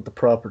the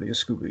property of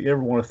Scooby. You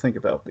ever want to think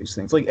about these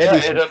things? Like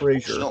Eddie and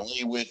Frasier.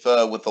 Unfortunately, with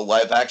the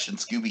live action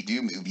Scooby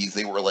Doo movies,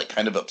 they were like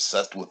kind of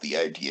obsessed with the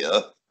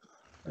idea.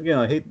 Again,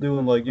 I hate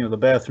doing like the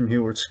bathroom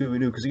humor at Scooby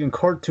Doo because again,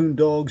 cartoon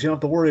dogs, you don't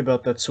have to worry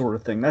about that sort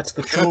of thing. That's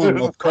the charm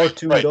of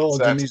cartoon dogs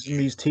exactly. And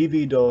these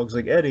TV dogs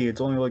like Eddie.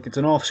 It's only like it's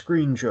an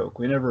off-screen joke.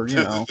 We never,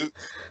 That's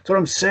what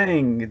I'm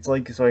saying. It's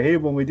like so I hate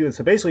it when we do it.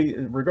 So basically,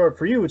 in regard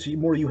for you, it's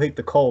more you hate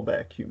the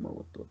callback humor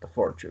with the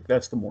fart joke.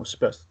 That's the more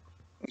specificity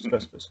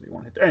you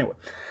want to hit there. Anyway,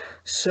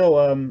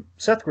 so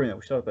Seth Green,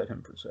 we should talk about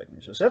him for a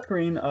second. So Seth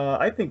Green,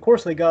 I think, of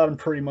course, they got him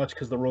pretty much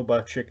because the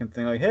Robot Chicken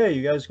thing. Like, hey,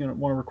 you guys gonna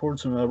want to record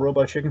some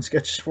Robot Chicken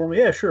sketches for me?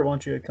 Yeah, sure. Why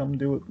don't you come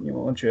do it?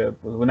 Why don't you?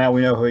 Well, now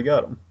we know how he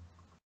got him.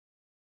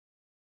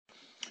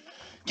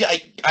 Yeah,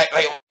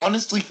 I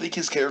honestly think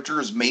his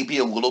character is maybe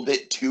a little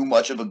bit too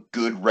much of a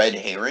good red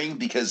herring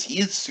because he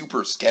is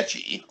super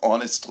sketchy,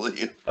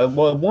 honestly.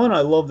 Well, one,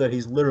 I love that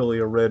he's literally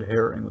a red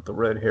herring with the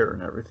red hair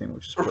and everything,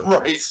 which is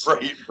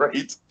perfect.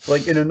 Right.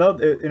 Like in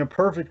a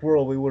perfect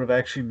world, we would have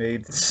actually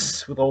made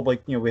with all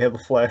like we have a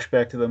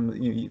flashback to them,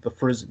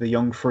 the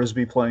young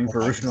Frisbee playing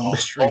version of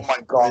Mystery. Oh my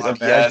god!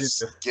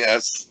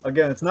 Yes.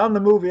 Again, it's not in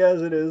the movie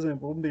as it is, and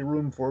it wouldn't be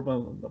room for it.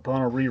 But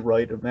upon a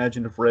rewrite,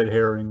 imagine if red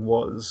herring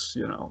was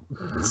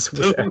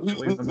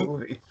actually in the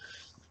movie.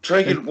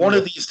 Dragon, one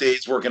of these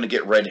days we're going to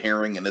get red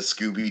herring in a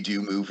Scooby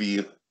Doo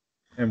movie.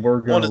 And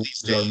we're going to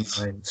lose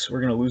our minds.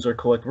 We're going to lose our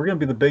collect. We're going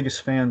to be the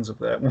biggest fans of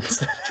that once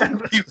that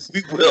happens.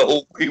 We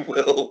will.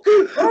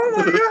 Oh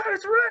my god,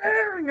 it's red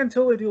herring!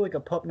 Until they do like a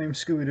pup named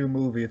Scooby Doo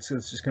movie, it's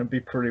just going to be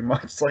pretty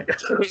much like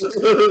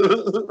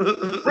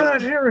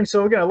red herring.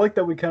 So again, I like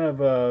that we kind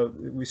of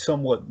we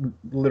somewhat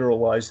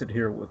literalized it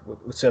here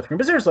with Seth Green.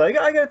 But seriously,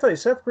 I got to tell you,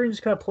 Seth Green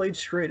just kind of played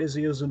straight as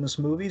he is in this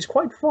movie. He's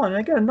quite fun. And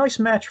again, a nice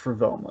match for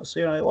Velma.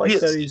 So I like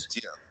that he's.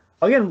 Yeah.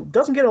 Again,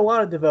 doesn't get a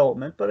lot of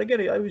development, but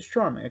I was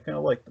charming. I kind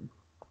of liked him.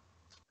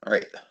 All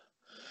right.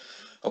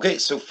 Okay,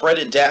 so Fred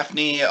and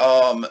Daphne,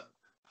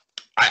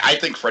 I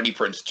think Freddie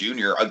Prinze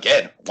Jr.,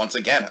 once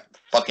again,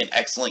 fucking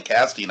excellent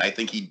casting. I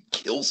think he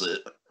kills it.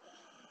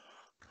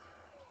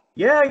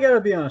 Yeah, I gotta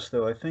be honest,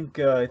 though. I think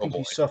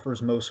he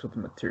suffers most with the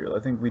material. I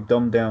think we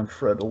dumbed down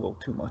Fred a little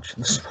too much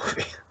in this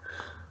movie.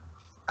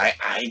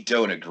 I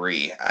don't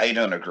agree. I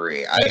don't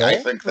agree. At I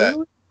all? think that,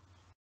 Really?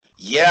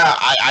 yeah,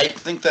 I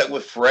think that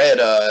with Fred,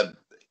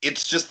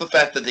 it's just the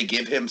fact that they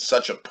give him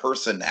such a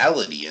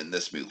personality in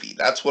this movie.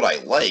 That's what I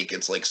like.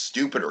 It's like,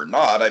 stupid or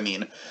not. I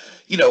mean,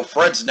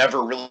 Fred's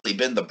never really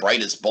been the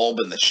brightest bulb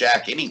in the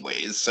shack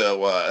anyways,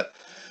 so,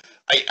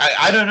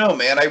 I don't know,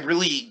 man. I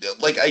really,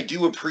 like, I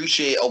do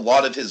appreciate a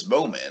lot of his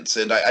moments,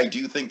 and I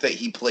do think that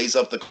he plays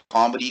up the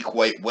comedy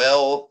quite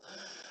well.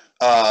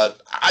 I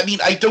mean,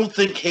 I don't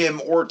think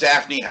him or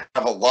Daphne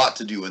have a lot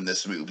to do in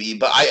this movie,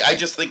 but I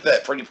just think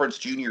that Freddie Prinze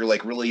Jr.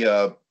 like really,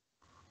 can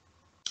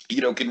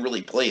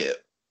really play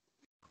it.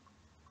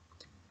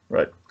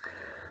 Right.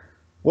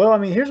 Well, I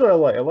mean, here's what I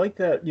like. I like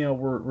that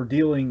we're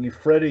dealing.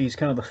 Freddy's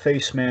kind of the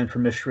face man for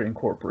Mystery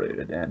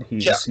Incorporated, and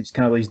Yeah. he's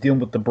dealing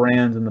with the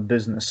brand and the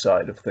business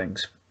side of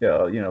things.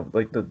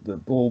 Like the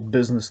little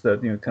business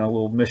that kind of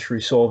little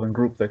mystery solving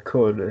group that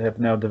could have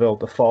now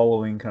developed a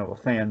following, kind of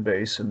a fan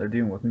base, and they're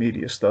dealing with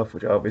media stuff,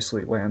 which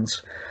obviously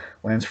lands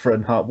Fred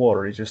in hot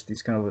water.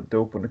 He's kind of a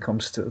dope when it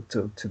comes to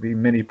the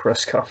mini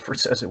press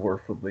conference, as it were,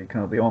 for the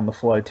kind of the on the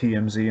fly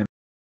TMZ and.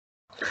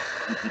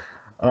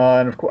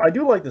 And of course, I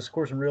do like this. Of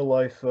course, in real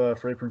life,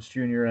 Freddie Prinze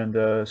Jr. and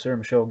Sarah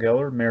Michelle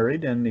Gellar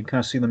married, and you kind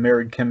of see the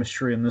married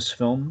chemistry in this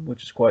film,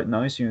 which is quite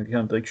nice. It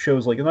kind of like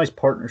shows like a nice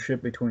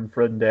partnership between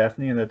Fred and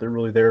Daphne, and that they're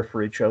really there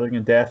for each other.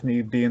 And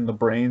Daphne being the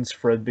brains,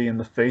 Fred being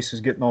the face,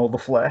 is getting all the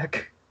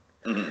flack.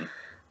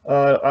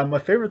 Mm-hmm. My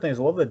favorite thing is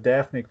I love that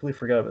Daphne. I completely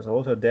forgot this. I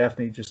love how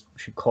Daphne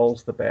she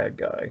calls the bad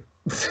guy.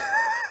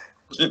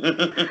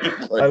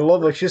 I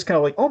love like she's kind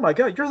of like, oh my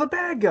god, you're the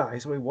bad guy.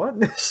 So, wait, what?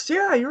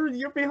 Yeah,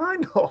 you're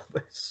behind all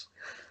this.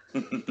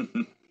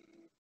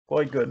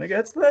 Quite good. And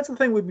again, that's the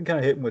thing we've been kind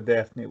of hitting with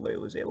Daphne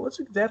lately. Is, let's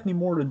give Daphne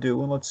more to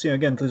do, and let's see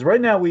again because right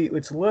now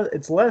it's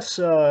less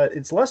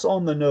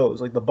on the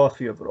nose, like the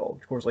Buffy of it all.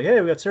 Of course, like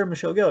hey, we got Sarah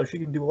Michelle Gellar, she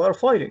can do a lot of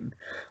fighting.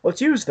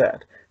 Let's use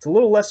that. It's a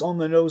little less on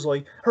the nose,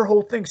 like her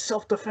whole thing's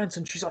self-defense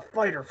and she's a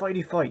fighter,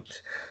 fighty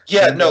fight.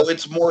 Yeah, And, no,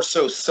 it's more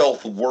so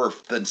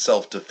self-worth than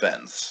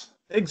self-defense.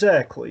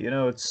 exactly.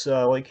 It's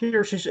like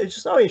here it's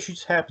just oh yeah, she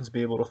just happens to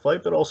be able to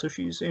fight, but also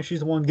she's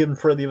the one giving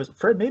Fred the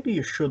Fred. Maybe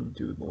you shouldn't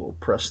do the little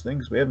press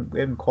things. We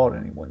haven't caught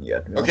anyone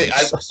yet. Okay,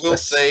 I will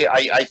say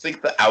I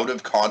think the out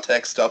of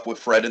context stuff with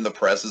Fred in the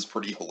press is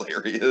pretty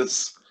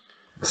hilarious.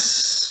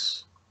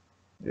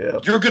 Yeah.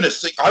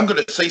 I'm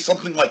gonna say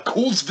something like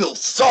Coolsville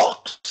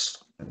sucks.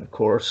 And of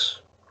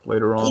course,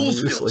 later on,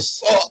 Coolsville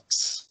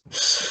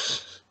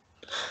sucks.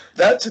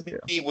 That to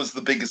me was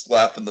the biggest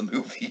laugh in the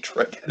movie,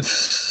 Dragon.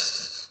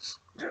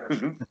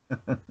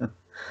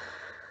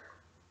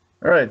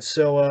 All right,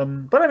 so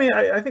but I mean,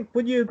 I think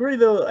would you agree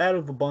though? Out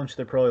of the bunch,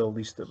 they're probably the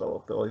least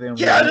developed though. Like,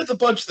 yeah, out of the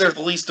bunch, they're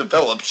the least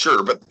developed,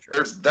 sure, but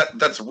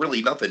that's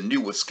really nothing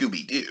new with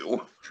Scooby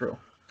Doo. True.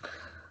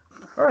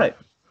 All right,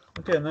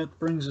 okay, and that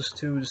brings us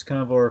to just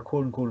kind of our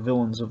quote unquote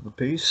villains of the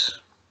piece.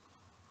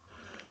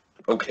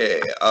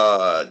 Okay,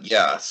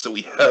 yeah, so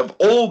we have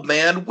Old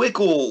Man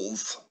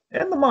Wickles.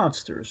 And the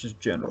monsters,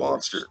 just generally.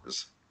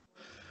 Monsters.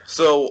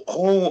 So,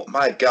 oh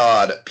my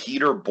god,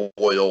 Peter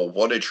Boyle,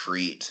 what a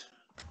treat.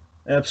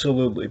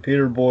 Absolutely.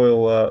 Peter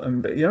Boyle,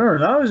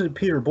 not is it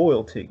Peter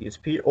Boyle, Tiki. It's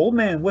Old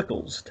Man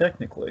Wickles,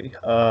 technically.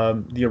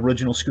 The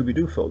original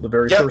Scooby-Doo film, the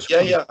very first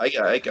one. Yeah,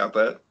 I got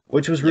that.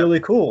 Which was really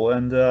cool,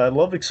 and I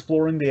love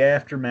exploring the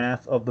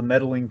aftermath of the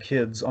meddling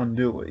kids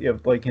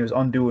undoing, like he was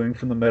undoing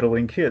from the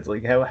meddling kids.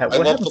 Like I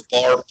love the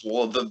bar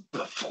full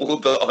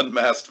of the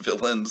unmasked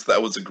villains.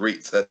 That was a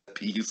great set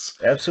piece.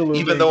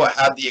 Absolutely. Even though it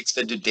had the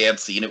extended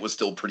dance scene, it was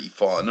still pretty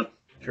fun.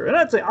 Sure, and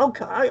I'd say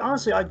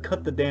honestly I'd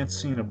cut the dance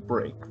scene a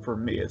break for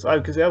me.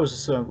 Because that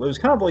was it was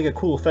kind of like a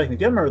cool effect.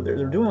 Again, remember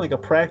they're doing like a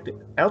practice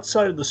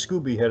outside of the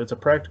Scooby head. It's a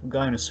practical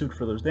guy in a suit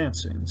for those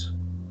dance scenes.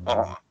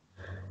 I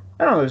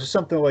don't know. There's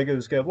something like it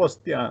was kind of it was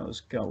kind of a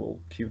little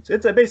cute.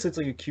 It's like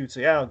a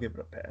cutesy. I'll give it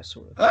a pass.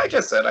 Sort of. Like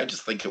I said, I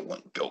just think it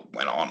went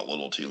on a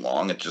little too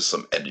long. It's just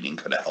some editing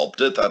could have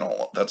helped it.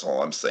 That's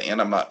all I'm saying.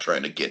 I'm not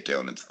trying to get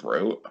down its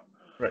throat.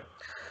 Right.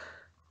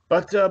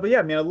 But yeah,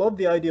 I mean, I love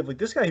the idea of like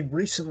this guy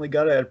recently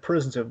got out of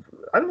prison. So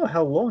I don't know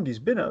how long he's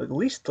been out. At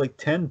least like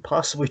 10,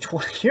 possibly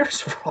 20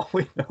 years for all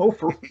we know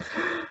for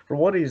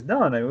what he's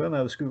done. I don't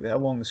know how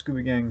long the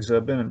Scooby Gang's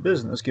been in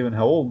business, given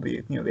how old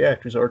the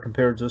actors are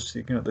compared to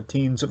the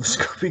teens of the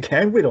Scooby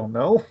Gang. We don't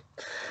know.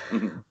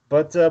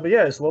 But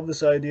yeah, I just love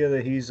this idea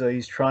that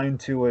he's trying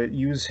to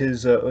use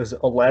his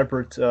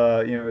elaborate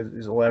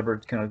his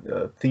elaborate kind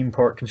of theme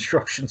park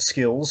construction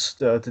skills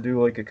to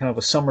do like a kind of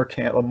a summer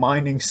camp, a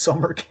mining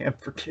summer camp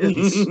for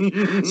kids.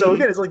 So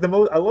again, it's like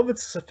I love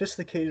its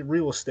sophisticated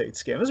real estate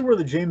scam. This is where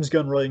the James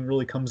Gunn writing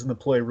really comes into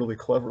play really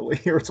cleverly.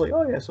 Here it's like,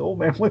 oh yeah, so Old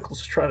Man Wickles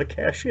is trying to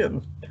cash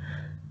in.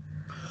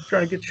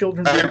 Trying to get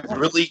children. I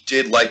really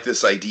did like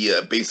this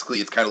idea. Basically,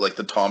 it's kind of like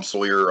the Tom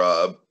Sawyer,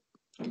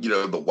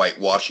 the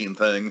whitewashing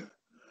thing.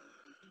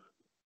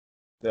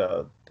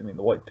 I mean,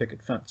 the white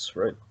picket fence,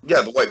 right?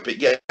 Yeah, the white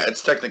picket. Yeah,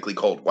 it's technically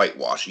called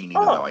whitewashing,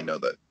 even though I know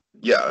that.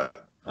 Yeah.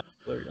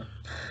 There you go.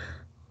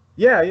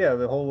 Yeah,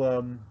 the whole,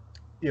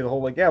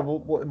 like, yeah,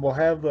 we'll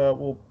have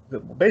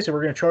basically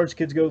we're going to charge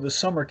kids to go to the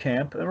summer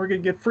camp, and we're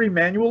going to get free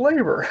manual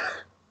labor.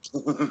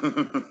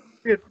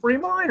 We get free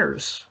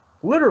miners,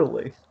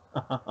 literally.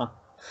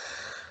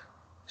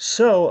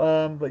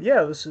 So, but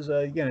yeah, this is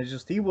again, it's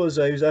just he was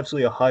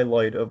absolutely a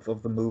highlight of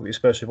the movie,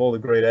 especially if all the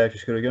great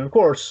actors could have gone. Of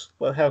course,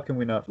 well, how can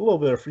we not? A little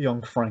bit of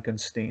young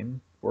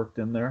Frankenstein worked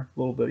in there, a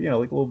little bit,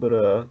 like a little bit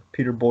of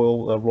Peter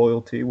Boyle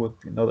royalty with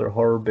another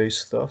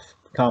horror-based stuff,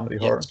 comedy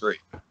Yeah, horror. it's great.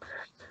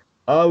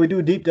 We do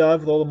a deep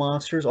dive with all the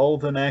monsters, all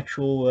of them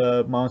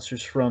actual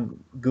monsters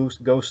from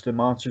Ghost and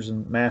Monsters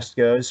and Masked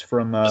guys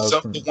from.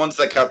 Some of the ones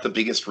that got the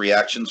biggest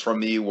reactions from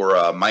me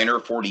were Miner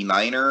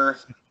 49er,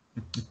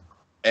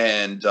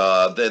 and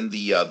then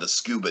the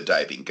scuba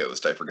diving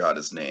ghost. I forgot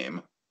his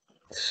name.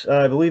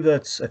 I believe I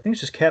think it's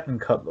just Captain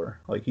Cutler.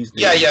 Like he's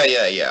the.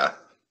 Yeah.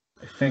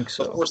 I think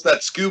so. Of course,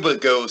 that scuba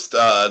ghost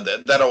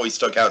that always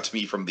stuck out to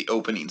me from the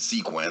opening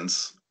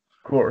sequence.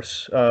 Of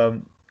course.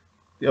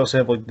 You also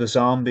have like the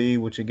zombie,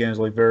 which again is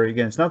like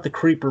it's not the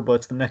creeper, but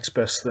it's the next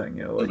best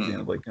thing. I love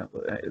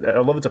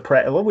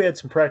I love we had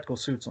some practical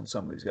suits on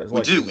some of these guys.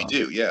 We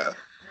do, yeah.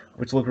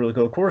 Which look really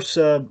cool. Of course,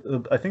 I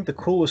think the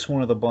coolest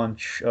one of the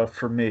bunch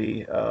for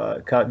me,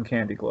 Cotton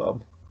Candy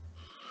Glob.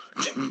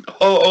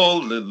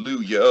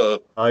 Hallelujah!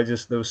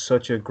 That was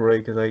such a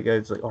great because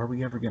it's like, are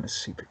we ever going to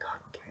see the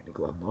Cotton Candy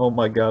Glob? Oh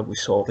my God, we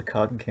saw the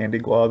Cotton Candy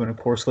Glob, and of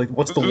course, like,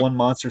 what's the one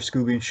monster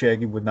Scooby and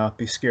Shaggy would not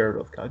be scared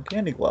of? Cotton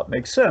Candy Glob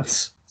makes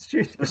sense. It's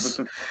genius.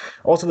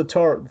 Also, the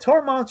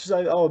tar monsters.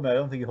 I'll admit, I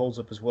don't think he holds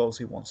up as well as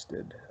he once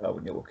did.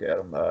 When you look at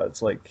him,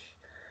 it's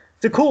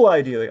a cool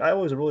idea. Like, I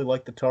always really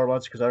liked the tar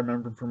monster because I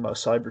remember him from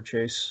Cyber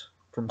Chase,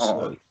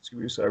 Scooby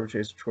Doo Cyber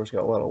Chase. Of course,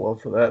 got a lot of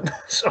love for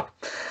that. So.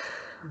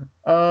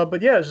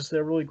 But yeah, it's just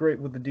they're really great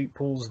with the deep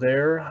pools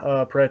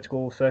there,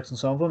 practical effects in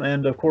some of them,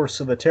 and of course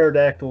the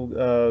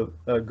pterodactyl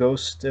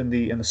ghost and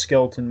the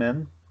skeleton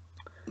men,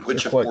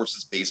 which of course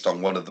is based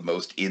on one of the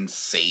most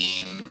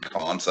insane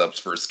concepts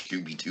for a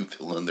Scooby Doo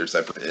villain there's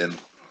ever been.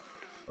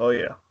 Oh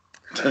yeah,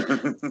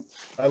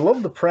 I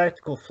love the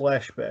practical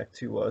flashback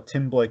to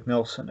Tim Blake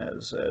Nelson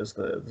as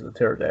the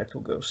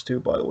pterodactyl ghost too.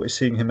 By the way,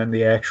 seeing him in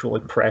the actual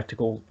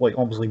practical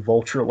almost like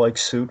vulture like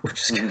suit,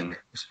 which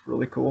is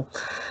really cool.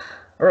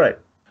 All right.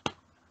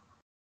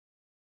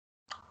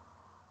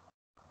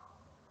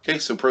 Okay,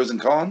 so pros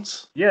and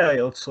cons. Yeah,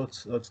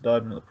 let's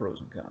dive into the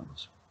pros and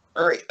cons.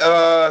 All right.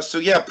 So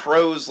yeah,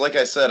 pros. Like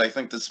I said, I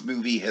think this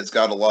movie has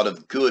got a lot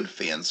of good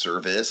fan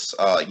service.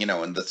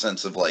 In the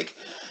sense of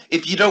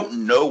if you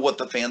don't know what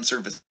the fan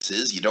service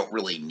is, you don't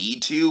really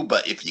need to.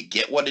 But if you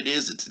get what it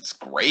is, it's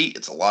great.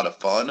 It's a lot of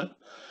fun.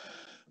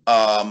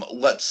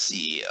 Let's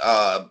see.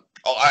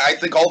 I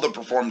think all the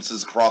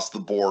performances across the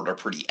board are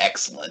pretty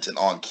excellent and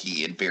on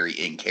key and very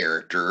in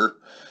character.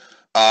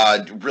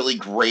 Really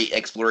great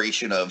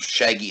exploration of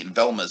Shaggy and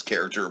Velma's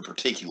character in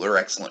particular.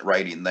 Excellent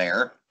writing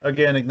there.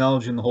 Again,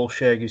 acknowledging the whole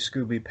Shaggy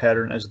Scooby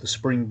pattern as the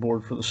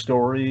springboard for the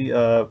story.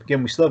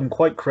 Again, we still haven't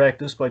quite cracked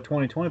this by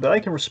 2020, but I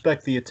can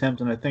respect the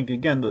attempt, and I think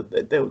again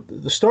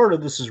the start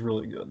of this is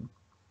really good.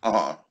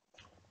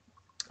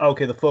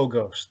 Okay, the faux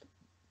ghost.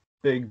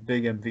 Big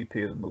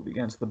MVP of the movie.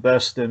 Again, it's the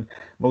best and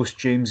most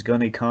James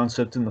Gunny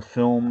concept in the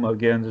film.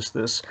 Again, just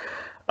this.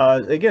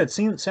 Again,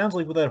 it sounds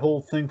like with that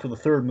whole thing for the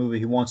third movie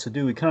he wants to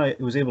do, he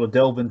was able to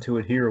delve into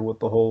it here with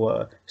the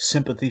whole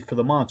sympathy for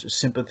the monsters,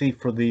 sympathy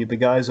for the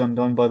guys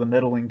undone by the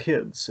meddling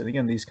kids, and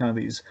again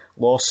these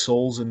lost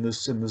souls in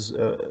this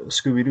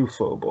Scooby Doo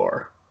faux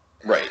bar.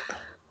 Right.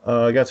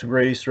 I got some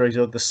great Easter eggs.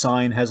 The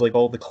sign has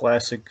all the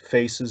classic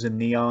faces in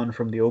neon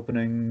from the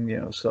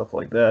opening, stuff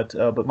like that.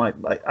 But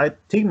I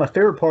think my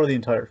favorite part of the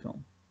entire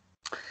film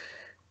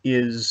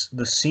is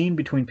the scene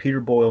between Peter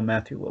Boyle and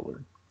Matthew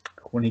Lillard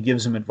when he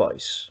gives him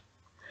advice,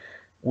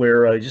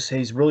 where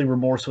he's really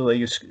remorseful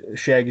that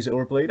Shaggy's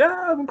overplayed.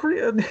 I'm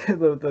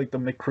the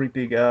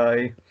McCreepy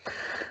guy,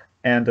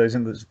 and he's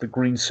in the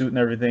green suit and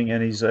everything,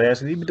 and he's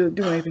asking, "Have you been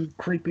doing anything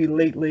creepy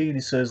lately?" And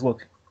he says,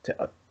 "Look,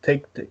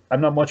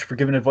 I'm not much for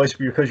giving advice,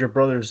 but because your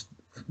brother's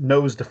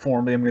nose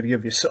deformity, I'm going to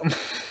give you some."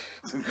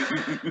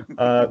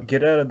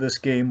 Get out of this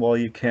game while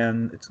you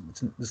can.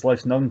 This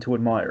life's nothing to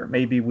admire.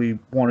 Maybe we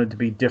wanted to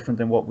be different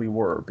than what we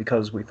were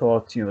because we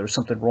thought there's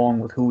something wrong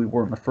with who we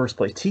were in the first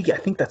place. Tiki, I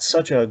think that's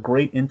such a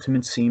great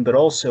intimate scene, but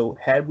also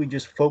had we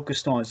just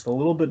focused on it a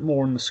little bit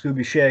more in the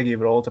Scooby Shaggy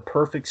of it all, it's a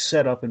perfect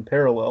setup and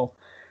parallel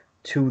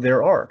to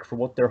their arc for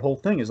what their whole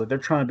thing is. They're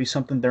trying to be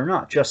something they're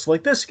not, just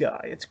like this guy.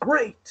 It's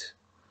great.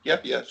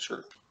 Yeah,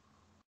 sure.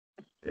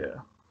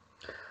 Yeah.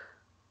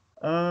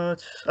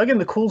 Again,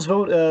 the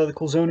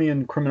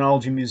Coulsonian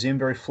Criminology Museum,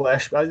 very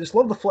Flash. I just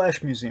love the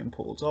Flash Museum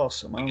pool. It's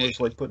awesome. I don't just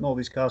putting all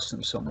these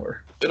costumes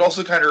somewhere. It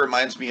also kind of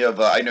reminds me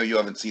of, I know you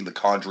haven't seen the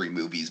Conjuring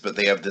movies, but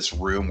they have this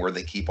room where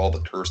they keep all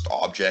the cursed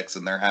objects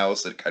in their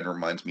house. It kind of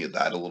reminds me of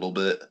that a little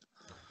bit.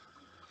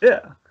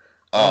 Yeah.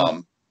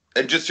 And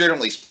just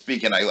generally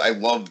speaking, I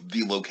love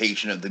the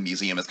location of the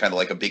museum. It's kind of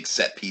like a big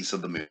set piece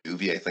of the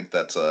movie. I think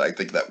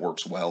that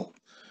works well.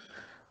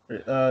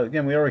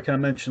 Again, we already kind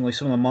of mentioned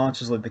some of the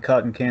monsters like the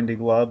Cotton Candy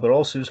Glob, but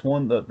also just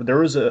one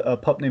there is a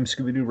pup named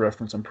Scooby Doo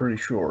reference. I'm pretty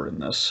sure in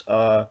this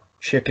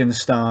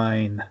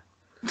Chickenstein.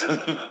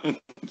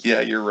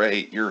 Yeah, you're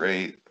right. You're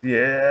right.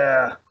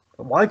 Yeah.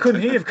 Why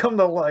couldn't he have come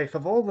to life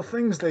of all the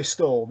things they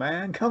stole,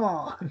 man? Come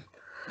on.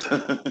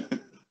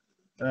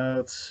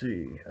 Let's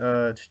see.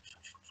 I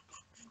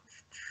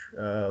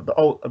gotta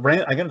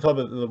talk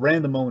about the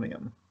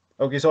randomonium.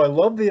 Okay, so I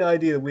love the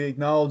idea that we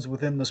acknowledge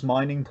within this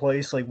mining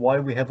place, like why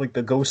we have like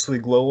the ghostly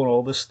glow and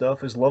all this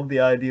stuff. Is love the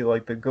idea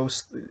like the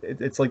ghost.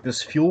 It's like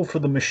this fuel for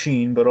the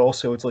machine, but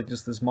also it's like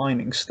just this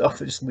mining stuff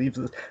that just leaves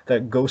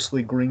that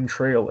ghostly green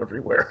trail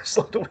everywhere.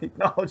 So do we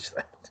acknowledge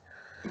that?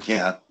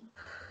 Yeah.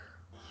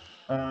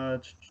 Uh,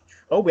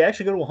 we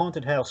actually go to a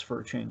haunted house for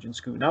a change in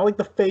Scooby. Not like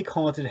the fake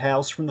haunted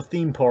house from the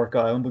theme park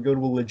island. We go to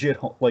a legit,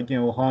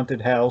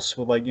 haunted house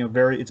with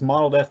it's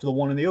modeled after the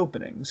one in the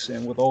openings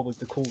and with all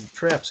the cool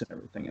traps and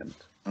everything in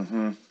it.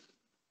 Mm-hmm.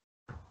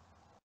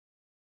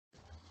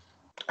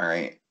 All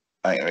right.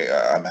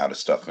 I'm out of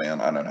stuff, man.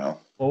 I don't know.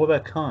 Well, what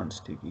about cons,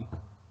 Tiki?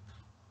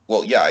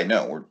 Well, yeah, I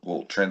know.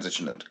 We'll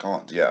transition into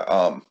cons.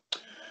 Yeah.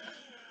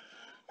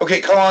 Okay,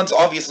 cons.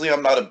 Obviously,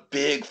 I'm not a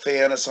big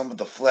fan of some of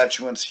the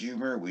flatulence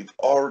humor. We've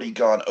already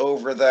gone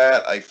over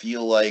that. I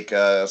feel like,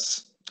 I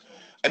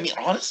mean,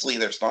 honestly,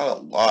 there's not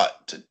a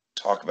lot to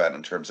talk about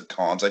in terms of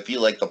cons. I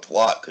feel like the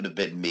plot could have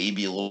been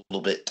maybe a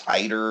little bit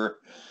tighter.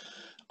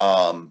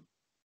 Um,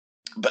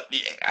 but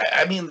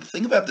I mean, the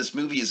thing about this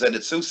movie is that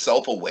it's so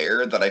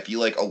self-aware that I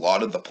feel like a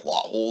lot of the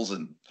plot holes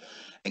and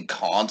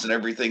cons and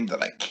everything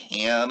that I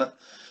can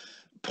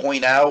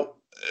point out,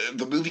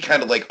 the movie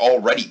kind of like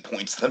already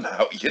points them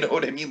out. You know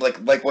what I mean? Like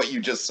what you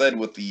just said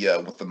with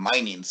the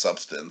mining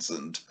substance,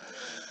 and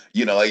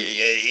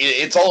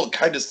it's all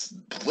kind of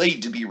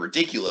played to be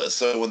ridiculous.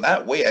 So in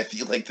that way, I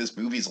feel like this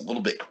movie's a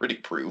little bit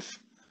critic proof.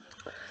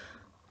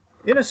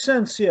 In a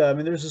sense, yeah. I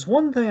mean, there's this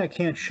one thing I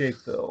can't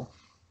shake though.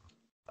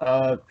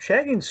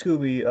 Shaggy and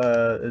Scooby,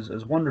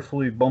 as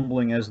wonderfully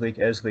bumbling as they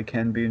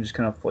can be, and just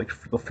kind of like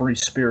the free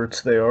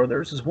spirits they are,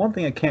 there's this one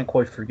thing I can't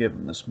quite forgive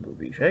in this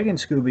movie. Shaggy and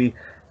Scooby,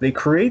 they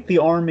create the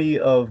army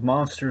of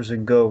monsters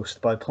and ghosts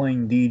by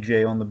playing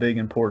DJ on the big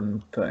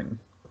important thing.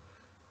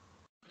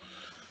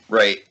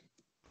 Right.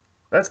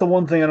 That's the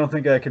one thing I don't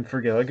think I can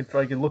forgive. I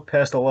could look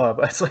past a lot,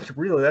 but it's like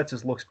really that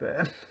just looks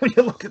bad when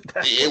you look at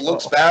that. It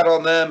looks bad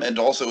on them, and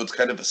also it's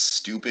kind of a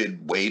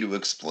stupid way to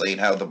explain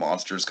how the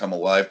monsters come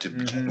alive to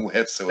begin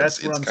with. So that's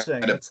it's what I'm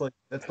saying.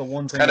 That's the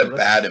one thing. Kind of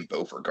bad in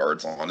both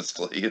regards,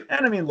 honestly.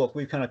 And I mean, look,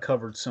 we've kind of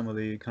covered some of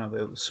the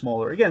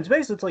smaller. Again, it's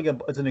basically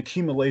it's an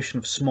accumulation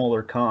of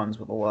smaller cons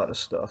with a lot of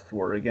stuff.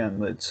 Where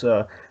again, it's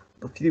a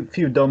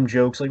few dumb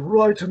jokes like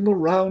right in the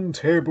round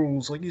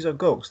tables, like he's a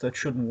ghost that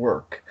shouldn't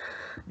work.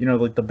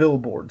 Like the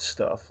billboard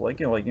stuff,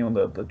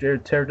 the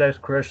Jared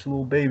Pterodactyl crashed the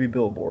little baby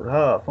billboard.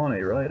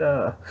 Funny,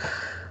 right?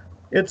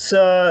 It's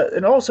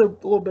and also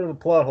a little bit of a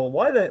plot hole.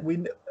 Why that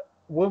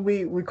when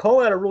we call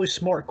that a really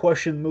smart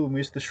question move,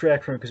 we just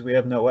distract from it because we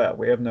have no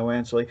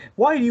answer. Like,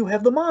 why do you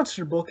have the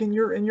monster book in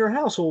your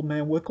house, old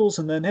man Wickles?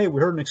 And then, hey,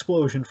 we heard an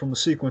explosion from the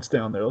sequence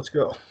down there. Let's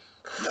go.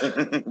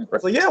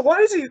 It's like, yeah, why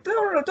is he?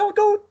 No, don't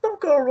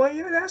go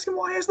away. Ask him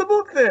why he has the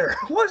book there.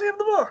 Why does he have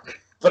the book?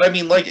 But I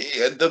mean, like,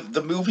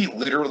 the movie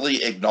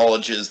literally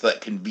acknowledges that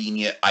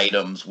convenient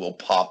items will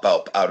pop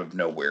up out of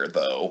nowhere,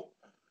 though.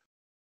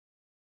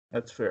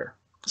 That's fair.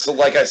 So,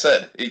 like I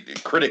said,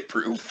 critic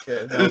proof.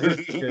 Okay, now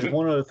here's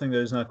one other thing that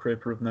is not critic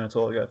proof, and that's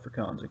all I got for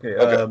cons. Okay,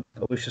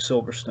 Alicia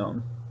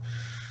Silverstone.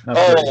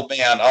 Oh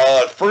man,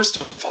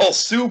 first of all,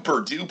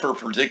 super duper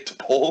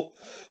predictable.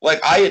 Like,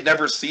 I had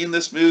never seen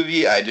this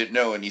movie. I didn't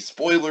know any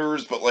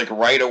spoilers, but like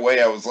right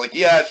away I was like,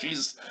 yeah,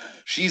 she's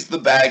the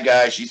bad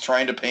guy. She's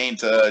trying to paint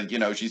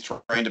she's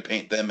trying to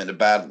paint them in a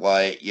bad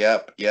light.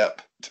 Yep.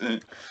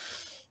 And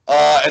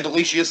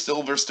Alicia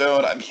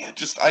Silverstone, I mean,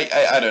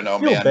 I don't know, I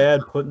feel man.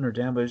 bad putting her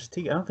down, but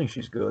I don't think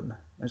she's good.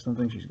 I just don't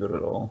think she's good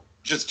at all.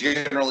 Just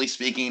generally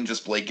speaking,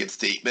 just blanket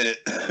statement.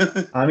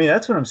 I mean,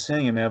 that's what I'm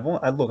saying. I mean,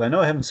 look, I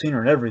know I haven't seen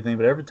her in everything,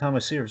 but every time I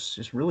see her, it's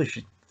just really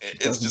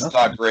it's just nothing.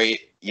 Not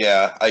great.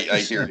 Yeah, I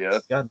hear you.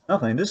 She's got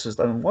nothing.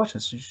 I'm watching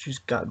this. She's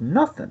got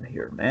nothing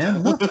here,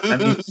 man. Nothing. I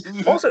mean,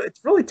 also,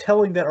 it's really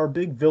telling that our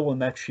big villain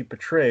that she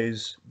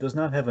portrays does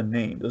not have a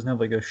name, doesn't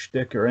have like a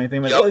shtick or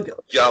anything. Let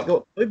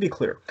me be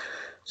clear.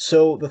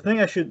 So the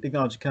thing I should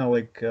acknowledge,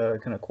 kind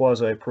of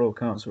quasi pro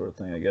con sort of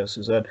thing, I guess,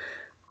 is that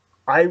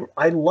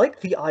I like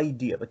the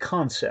idea, the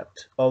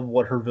concept of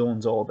what her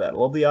villain's all about. I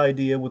love the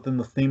idea within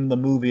the theme of the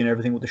movie and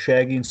everything with the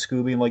Shaggy and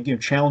Scooby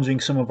and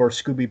challenging some of our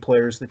Scooby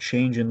players to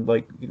change and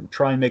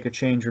try and make a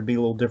change or be a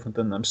little different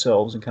than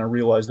themselves and kind of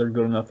realize they're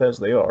good enough as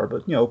they are,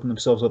 but open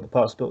themselves up to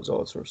possibilities, all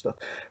that sort of stuff.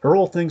 Her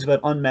whole thing's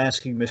about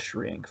unmasking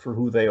Mystery Inc. for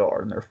who they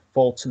are and their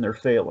faults and their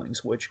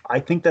failings, which I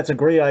think that's a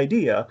great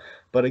idea.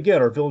 But again,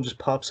 our villain just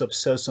pops up,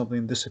 says something,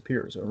 and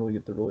disappears. I don't really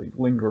get to really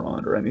linger on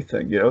it or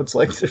anything. It's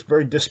like there's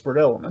very disparate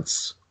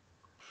elements.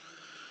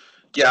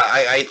 Yeah,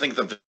 I think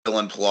the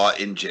villain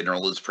plot in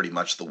general is pretty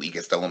much the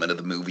weakest element of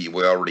the movie.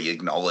 We already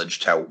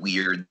acknowledged how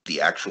weird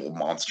the actual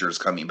monsters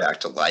coming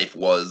back to life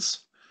was.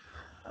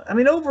 I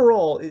mean,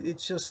 overall,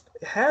 it's just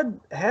had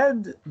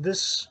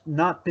this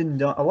not been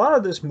done. A lot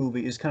of this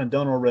movie is kind of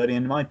done already,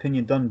 and in my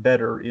opinion, done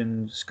better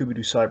in Scooby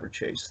Doo Cyber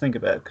Chase. Think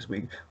about it, because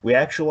we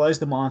actualize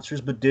the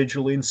monsters, but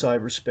digitally in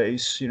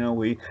cyberspace. You know,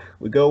 we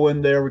go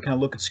in there, we kind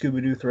of look at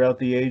Scooby Doo throughout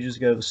the ages,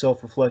 get the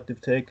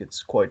self-reflective take.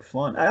 It's quite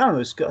fun. I don't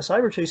know.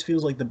 Cyber Chase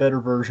feels like the better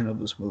version of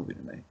this movie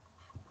to me.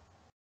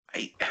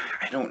 I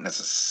I don't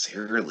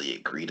necessarily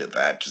agree to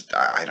that. Just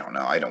I don't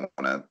know. I don't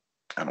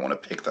want to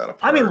pick that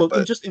I mean, apart. look, in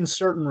But just in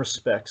certain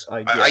respects,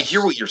 I I hear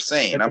guess. what you're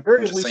saying. At the I'm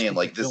very just least, saying, with the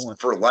like, this villain.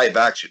 for a live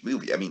action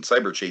movie. I mean,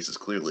 Cyber Chase is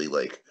clearly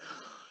like,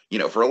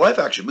 for a live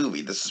action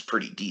movie, this is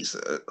pretty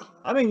decent.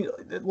 I mean,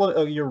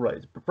 you're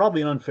right.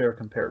 Probably an unfair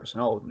comparison.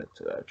 I'll admit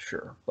to that,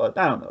 sure. But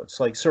I don't know. It's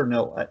like certain.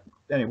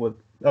 Anyway,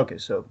 okay.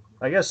 So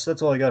I guess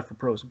that's all I got for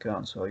pros and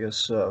cons. So I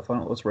guess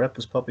let's wrap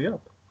this puppy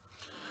up.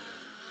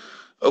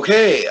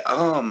 Okay.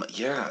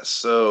 Yeah.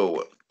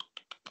 So.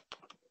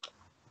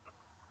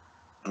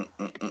 All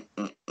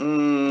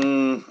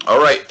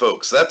right,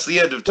 folks. That's the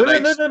end of No, no, no,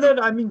 tonight's. no, no,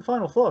 no. I mean,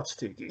 final thoughts,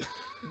 Tiki.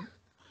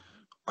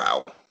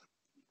 Wow.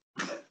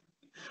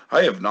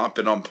 I have not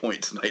been on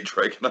point tonight,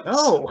 Dragon.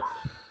 No.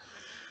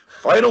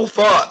 Final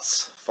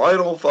thoughts.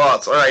 Final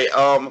thoughts. All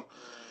right.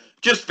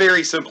 Just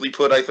very simply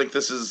put, I think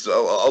this is a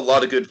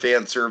lot of good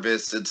fan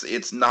service.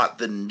 It's not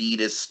the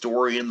neatest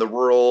story in the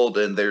world,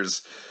 and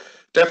there's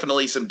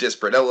definitely some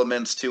disparate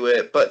elements to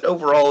it. But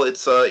overall,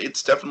 it's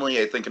definitely,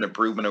 I think, an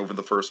improvement over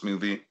the first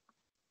movie.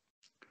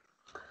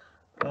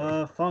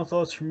 Final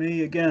thoughts for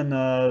me again.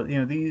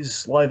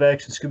 These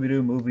live-action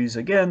Scooby-Doo movies.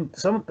 Again,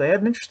 they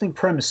have interesting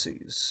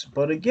premises,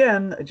 but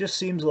again, it just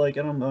seems like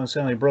I don't know. It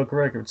sound like a broken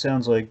record. It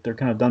sounds like they're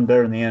kind of done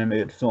better in the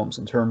animated films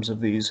in terms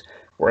of these.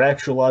 We're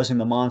actualizing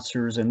the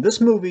monsters, and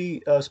this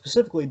movie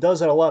specifically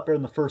does that a lot better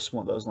than the first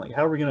one does. Like,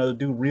 how are we gonna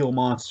do real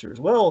monsters?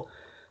 Well,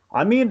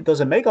 I mean,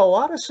 does it make a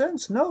lot of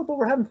sense? No, but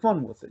we're having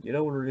fun with it. You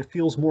know, it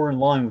feels more in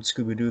line with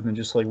Scooby-Doo than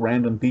just like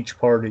random beach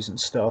parties and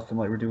stuff, and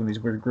like we're doing these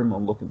weird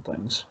gremlin-looking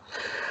things.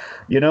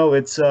 You know,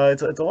 it's a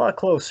lot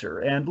closer.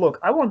 And look,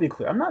 I want to be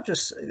clear. I'm not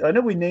just. I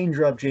know we name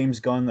drop James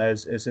Gunn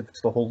as if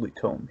it's the holy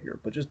tome here,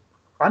 but just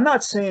I'm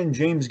not saying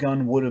James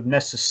Gunn would have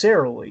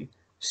necessarily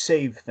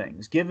saved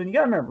things. Given you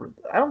got to remember,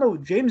 I don't know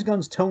James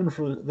Gunn's tone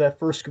for that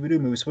first Scooby Doo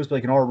movie was supposed to be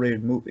like an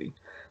R-rated movie,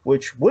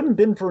 which wouldn't have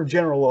been for a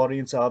general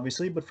audience,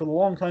 obviously, but for the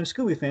longtime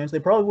Scooby fans, they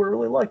probably would have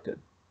really liked it.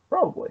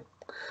 Probably.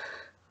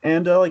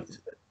 And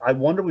I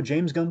wonder what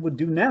James Gunn would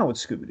do now with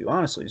Scooby Doo.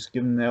 Honestly, just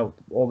given now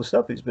all the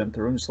stuff he's been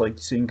through, and just like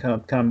seeing kind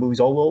of movies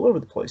all over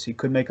the place. He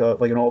could make an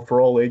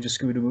all ages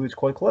Scooby Doo movie. It's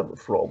quite clever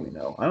for all we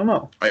know. I don't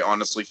know. I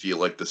honestly feel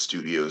like the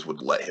studios would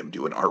let him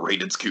do an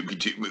R-rated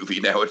Scooby-Doo movie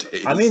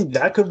nowadays. I mean,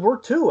 that could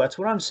work too. That's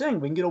what I'm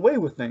saying. We can get away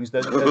with things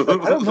that I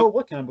don't know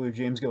what kind of movie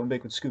James Gunn would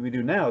make with Scooby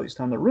Doo now. He's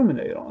time to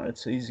ruminate on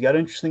it. He's got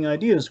interesting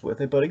ideas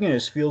with it, but again, it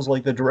just feels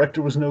like the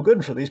director was no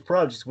good for these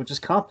projects, which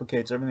just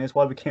complicates everything. That's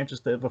why we can't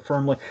just have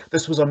affirm like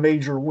this was a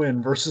major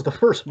win versus the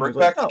first movie.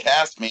 Bring back the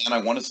cast, man. I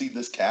want to see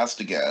this cast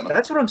again.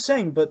 That's what I'm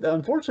saying, but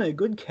unfortunately, a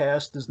good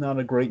cast is not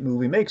a great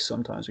movie makes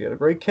sometimes. We got a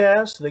great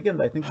cast, and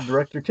again, I think the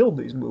director killed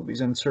these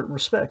movies in certain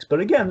respects. But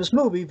again, this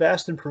movie,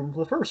 vast improvement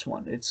from the first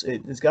one. It's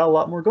got a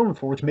lot more going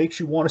for it, which makes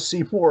you want to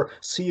see more,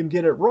 see him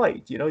get it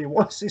right. You know, you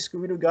want to see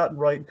Scooby-Doo gotten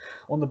right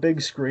on the big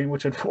screen,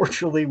 which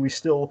unfortunately we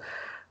still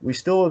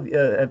have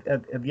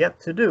yet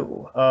to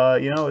do.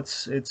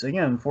 It's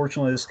again,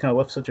 unfortunately, this kind of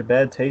left such a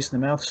bad taste in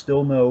the mouth.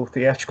 Still no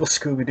theatrical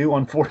Scooby-Doo,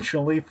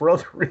 unfortunately, for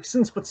other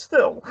reasons, but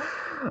still,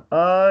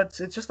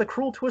 it's just a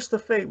cruel twist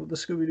of fate with the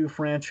Scooby-Doo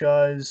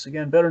franchise.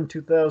 Again, better in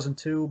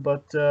 2002,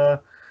 but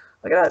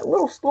I got a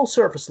little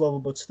surface level,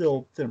 but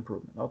still it's an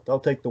improvement. I'll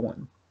take the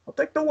win. I'll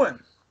take the win.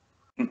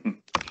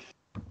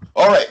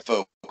 All right,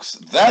 folks,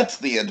 that's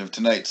the end of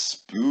tonight's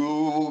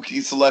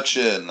spooky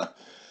selection,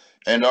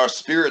 and our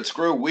spirits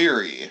grow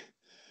weary.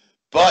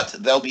 But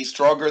they'll be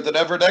stronger than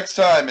ever next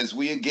time as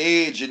we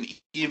engage in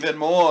even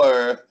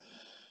more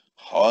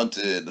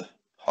haunted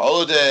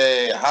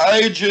holiday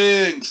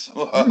hijinks.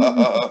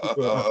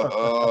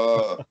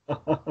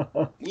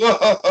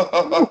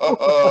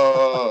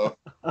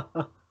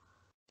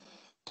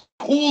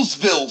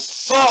 Poolsville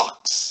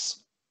sucks.